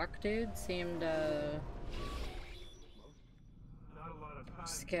 that lock dude seemed,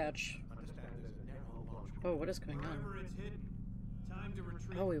 sketch. Oh, what is going on? Time to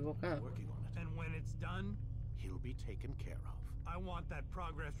retreat. Oh, we woke up. And when it's done, he'll be taken care of. I want that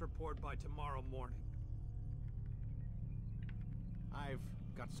progress report by tomorrow morning. I've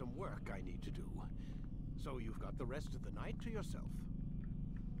got some work I need to do, so you've got the rest of the night to yourself.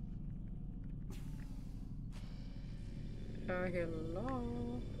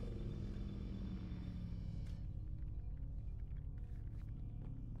 Hello.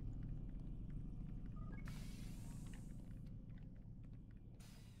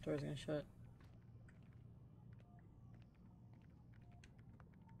 Door's gonna shut.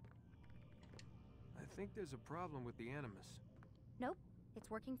 I think there's a problem with the Animus. Nope, it's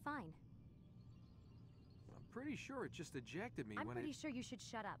working fine. I'm pretty sure it just ejected me I'm when pretty sure you should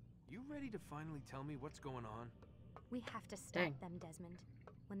shut up. You ready to finally tell me what's going on? We have to stop Dang. them, Desmond.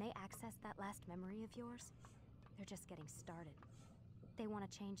 When they access that last memory of yours, they're just getting started. They want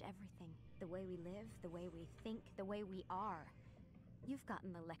to change everything. The way we live, the way we think, the way we are. You've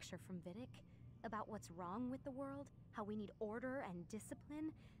gotten the lecture from Vidic about what's wrong with the world, how we need order and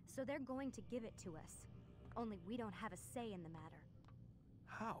discipline, so they're going to give it to us. Only we don't have a say in the matter.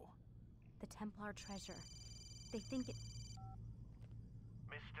 How? The Templar treasure. They think it...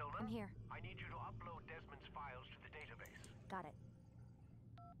 Miss Stillman? I'm here. I need you to upload Desmond's files to the database. Got it.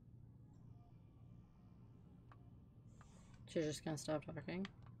 She's just gonna stop talking.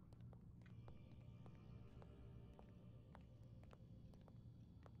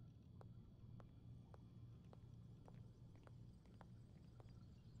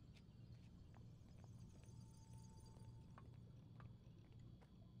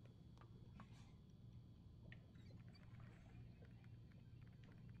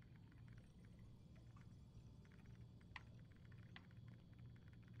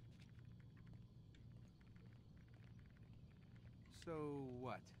 So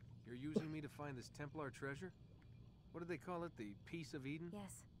what? You're using me to find this Templar treasure? What do they call it? The Piece of Eden?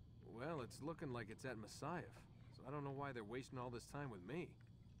 Yes. Well, it's looking like it's at Messiah, so I don't know why they're wasting all this time with me.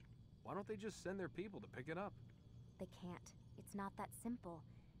 Why don't they just send their people to pick it up? They can't. It's not that simple.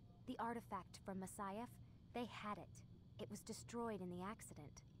 The artifact from Messiah, they had it. It was destroyed in the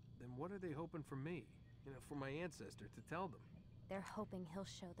accident. Then what are they hoping for me? You know, for my ancestor to tell them? They're hoping he'll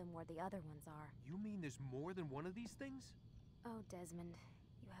show them where the other ones are. You mean there's more than one of these things? Oh, Desmond,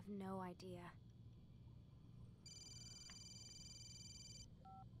 you have no idea.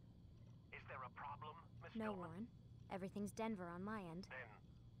 Is there a problem, Miss No, Stillman? Warren. Everything's Denver on my end. Then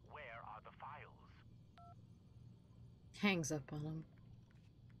where are the files? Hangs up on him.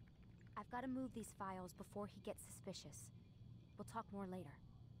 I've got to move these files before he gets suspicious. We'll talk more later.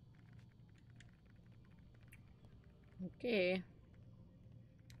 Okay.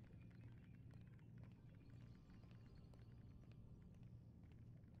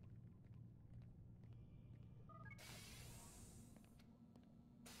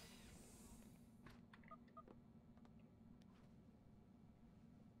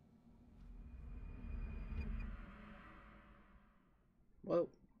 Whoa.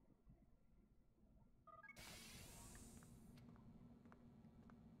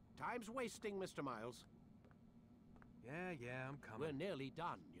 Time's wasting, Mr. Miles. Yeah, I'm coming. We're nearly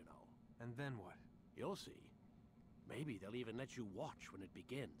done, you know. And then what? You'll see. Maybe they'll even let you watch when it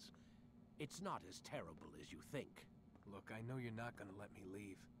begins. It's not as terrible as you think. Look, I know you're not gonna let me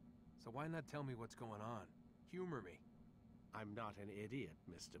leave. So why not tell me what's going on? Humor me. I'm not an idiot,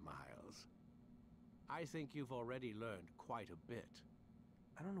 Mr. Miles. I think you've already learned quite a bit.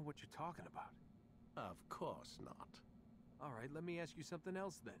 I don't know what you're talking about. Of course not. All right, let me ask you something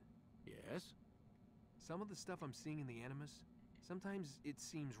else then. Yes? Some of the stuff I'm seeing in the Animus, sometimes it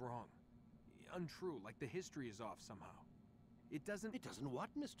seems wrong. Untrue, like the history is off somehow. It doesn't what,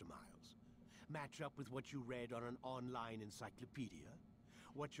 Mr. Miles? Match up with what you read on an online encyclopedia?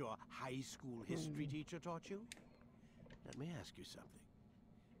 What your high school history teacher taught you? Let me ask you something.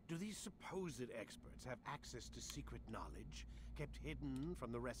 Do these supposed experts have access to secret knowledge kept hidden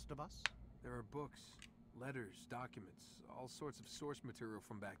from the rest of us? There are books, letters, documents, all sorts of source material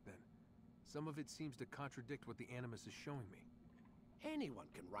from back then. Some of it seems to contradict what the Animus is showing me. Anyone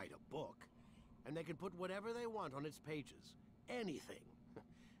can write a book, and they can put whatever they want on its pages. Anything.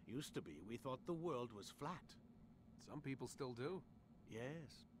 Used to be, we thought the world was flat. Some people still do.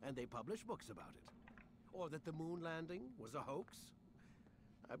 Yes, and they publish books about it. Or that the moon landing was a hoax.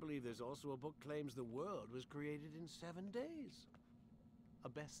 I believe there's also a book claims the world was created in 7 days. A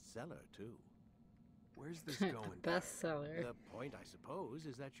bestseller, too. Where's this going? Bestseller. The point, I suppose,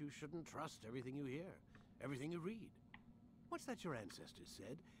 is that you shouldn't trust everything you hear, everything you read. What's that your ancestors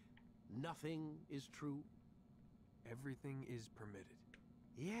said? Nothing is true? Everything is permitted.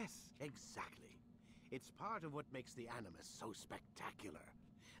 Yes, exactly. It's part of what makes the Animus so spectacular.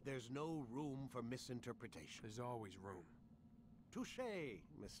 There's no room for misinterpretation. There's always room. Touché,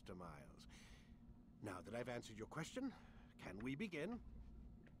 Mr. Miles. Now that I've answered your question, can we begin?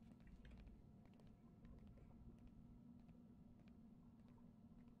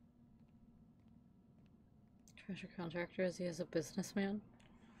 Treasure contractor, is he as a businessman?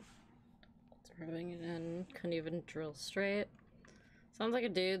 Throwing it in, couldn't even drill straight. Sounds like a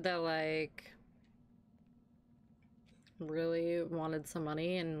dude that, like, really wanted some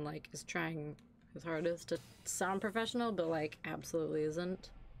money and, like, is trying his hardest to sound professional, but, like, absolutely isn't.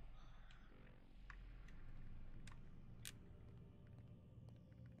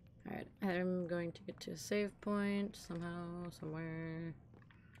 Alright, I'm going to get to a save point somehow, somewhere.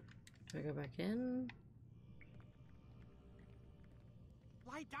 Do I go back in?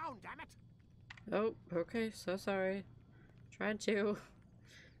 Lie down, damn it! Oh, okay, so sorry. Tried to.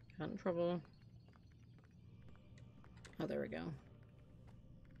 Got in trouble. Oh, there we go.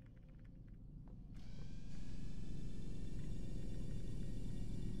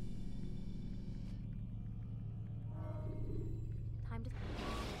 Time to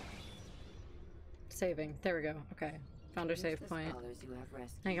saving. There we go. Okay. Found our save point. I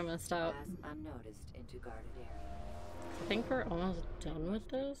think I'm gonna stop. Unnoticed into guarded area. I think we're almost done with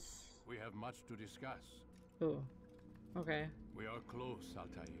this. We have much to discuss. Ooh. Okay. We are close,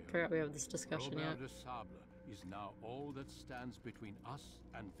 Altair. Forgot we have this discussion Robert yet. de Sable is now all that stands between us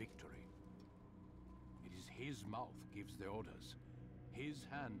and victory. It is his mouth gives the orders. His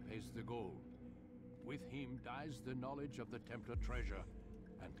hand pays the gold. With him dies the knowledge of the Templar treasure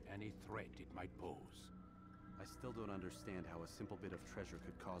and any threat it might pose. I still don't understand how a simple bit of treasure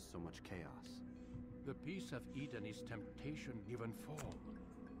could cause so much chaos. The Peace of Eden is temptation given form.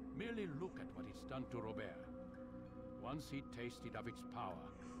 Merely look at what it's done to Robert. Once he tasted of its power,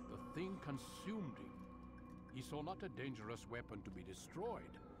 the thing consumed him. He saw not a dangerous weapon to be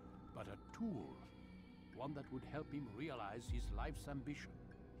destroyed, but a tool. One that would help him realize his life's ambition.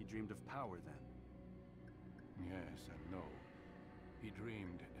 He dreamed of power then? Yes and no. He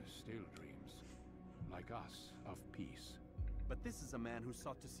dreamed, still dreams, like us, of peace. But this is a man who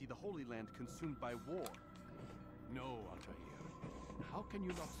sought to see the Holy Land consumed by war. No, Altair. How can you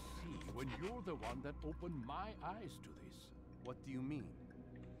not see when you're the one that opened my eyes to this? What do you mean?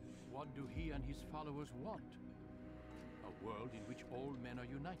 What do he and his followers want? A world in which all men are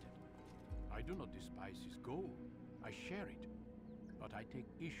united. I do not despise his goal. I share it. But I take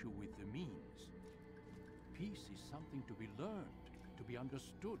issue with the means. Peace is something to be learned, to be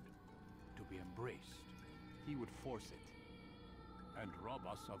understood, to be embraced. He would force it. And rob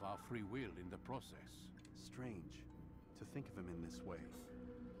us of our free will in the process. Strange to think of him in this way.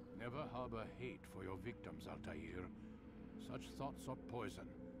 Never harbor hate for your victims, Altair. Such thoughts are poison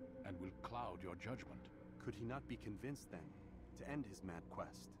and will cloud your judgment. Could he not be convinced then to end his mad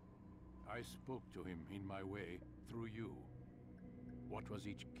quest? I spoke to him in my way, through you. What was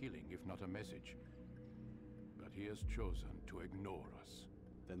each killing if not a message? But he has chosen to ignore us.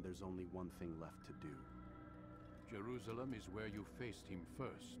 Then there's only one thing left to do. Jerusalem is where you faced him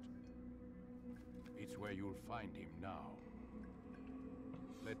first. It's where you'll find him now.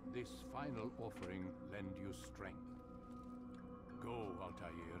 Let this final offering lend you strength. Go, Altair.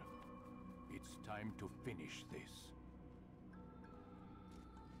 It's time to finish this.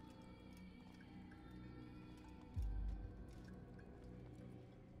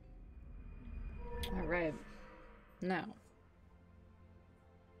 All right. Now.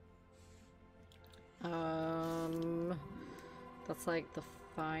 That's like the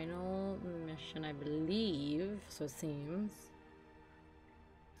final mission, I believe, so it seems.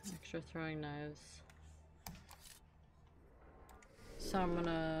 Extra throwing knives. So I'm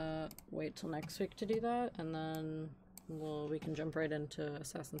gonna wait till next week to do that, and then we can jump right into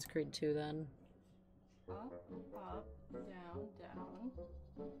Assassin's Creed 2 then. Up, up, down, down,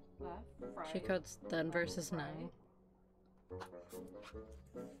 left, right. Cheat codes then versus now. 4,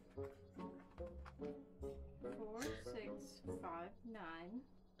 6, 5, 9.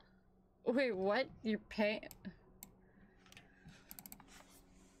 Wait, what? You're paying?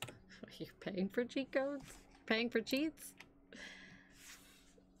 You're paying for cheat codes? Paying for cheats?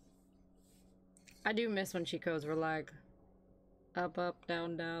 I do miss when cheat codes were like up, up,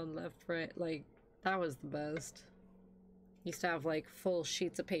 down, down, left, right. Like, that was the best. Used to have like full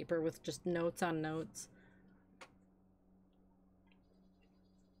sheets of paper with just notes on notes.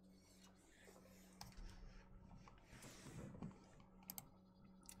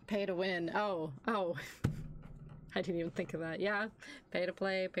 pay to win. Oh. I didn't even think of that. Yeah, pay to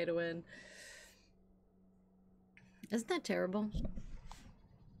play, pay to win. Isn't that terrible?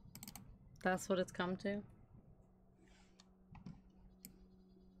 That's what it's come to.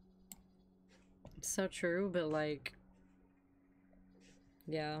 It's so true, but like,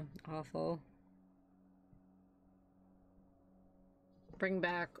 yeah, awful. Bring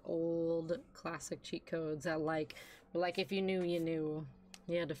back old classic cheat codes that like if you knew, you knew.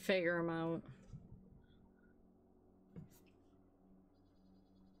 You had to figure them out.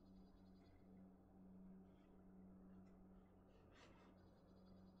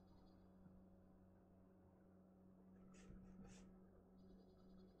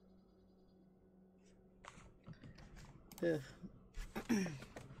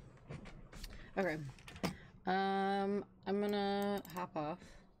 Okay. I'm gonna hop off.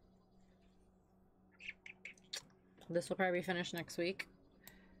 This will probably be finished next week.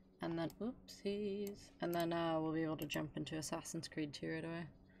 And then, oopsies. And then we'll be able to jump into Assassin's Creed 2 right away.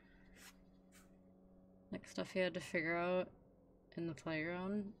 Like stuff you had to figure out in the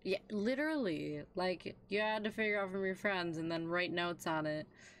playground. Yeah, literally. Like, you had to figure out from your friends and then write notes on it.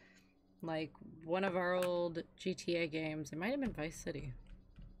 Like, one of our old GTA games. It might have been Vice City.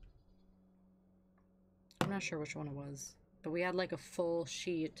 I'm not sure which one it was. But we had, like, a full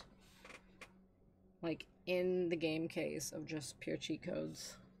sheet. Like, in the game case of just pure cheat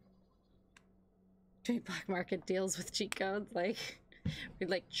codes. Doing black market deals with cheat codes. Like, we'd,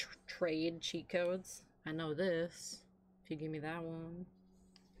 like, trade cheat codes. I know this. If you give me that one.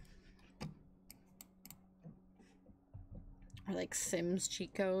 Or like Sims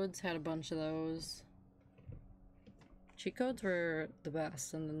cheat codes, had a bunch of those. Cheat codes were the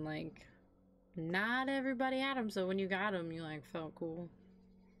best, and then like, not everybody had them, so when you got them, you like felt cool.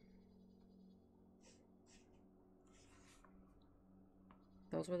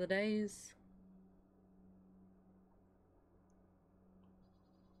 Those were the days.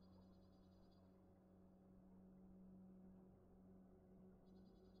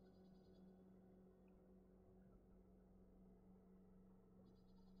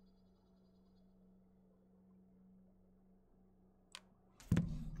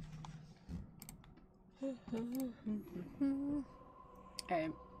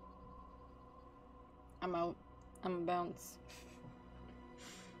 Alright. I'm out. I'm a bounce.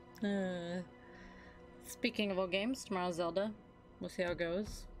 Speaking of old games, tomorrow's Zelda. We'll see how it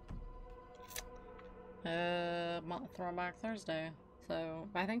goes. Throwback Thursday. So,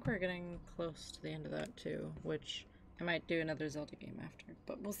 I think we're getting close to the end of that too, which I might do another Zelda game after,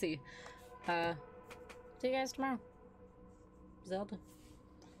 but we'll see. See you guys tomorrow. Zelda.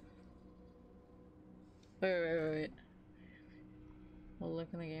 Wait. We'll look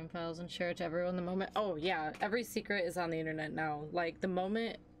in the game files and share it to everyone the moment. Oh, yeah. Every secret is on the internet now. Like, the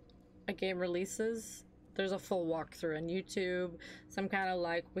moment a game releases, there's a full walkthrough on YouTube, some kind of,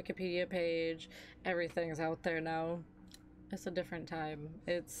 like, Wikipedia page. Everything's out there now. It's a different time.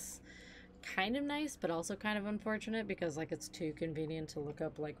 It's kind of nice, but also kind of unfortunate because, like, it's too convenient to look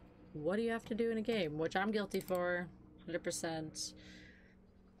up, like, what do you have to do in a game? Which I'm guilty for, 100%.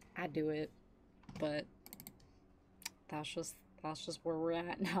 I do it, but that's just where we're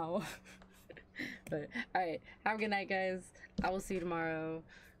at now. But alright, have a good night, guys. I will see you tomorrow.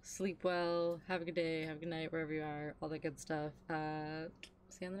 Sleep well, have a good day, have a good night wherever you are, all that good stuff. See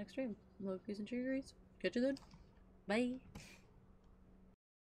you on the next stream. Love, peace, and cheers. Catch you then. Bye.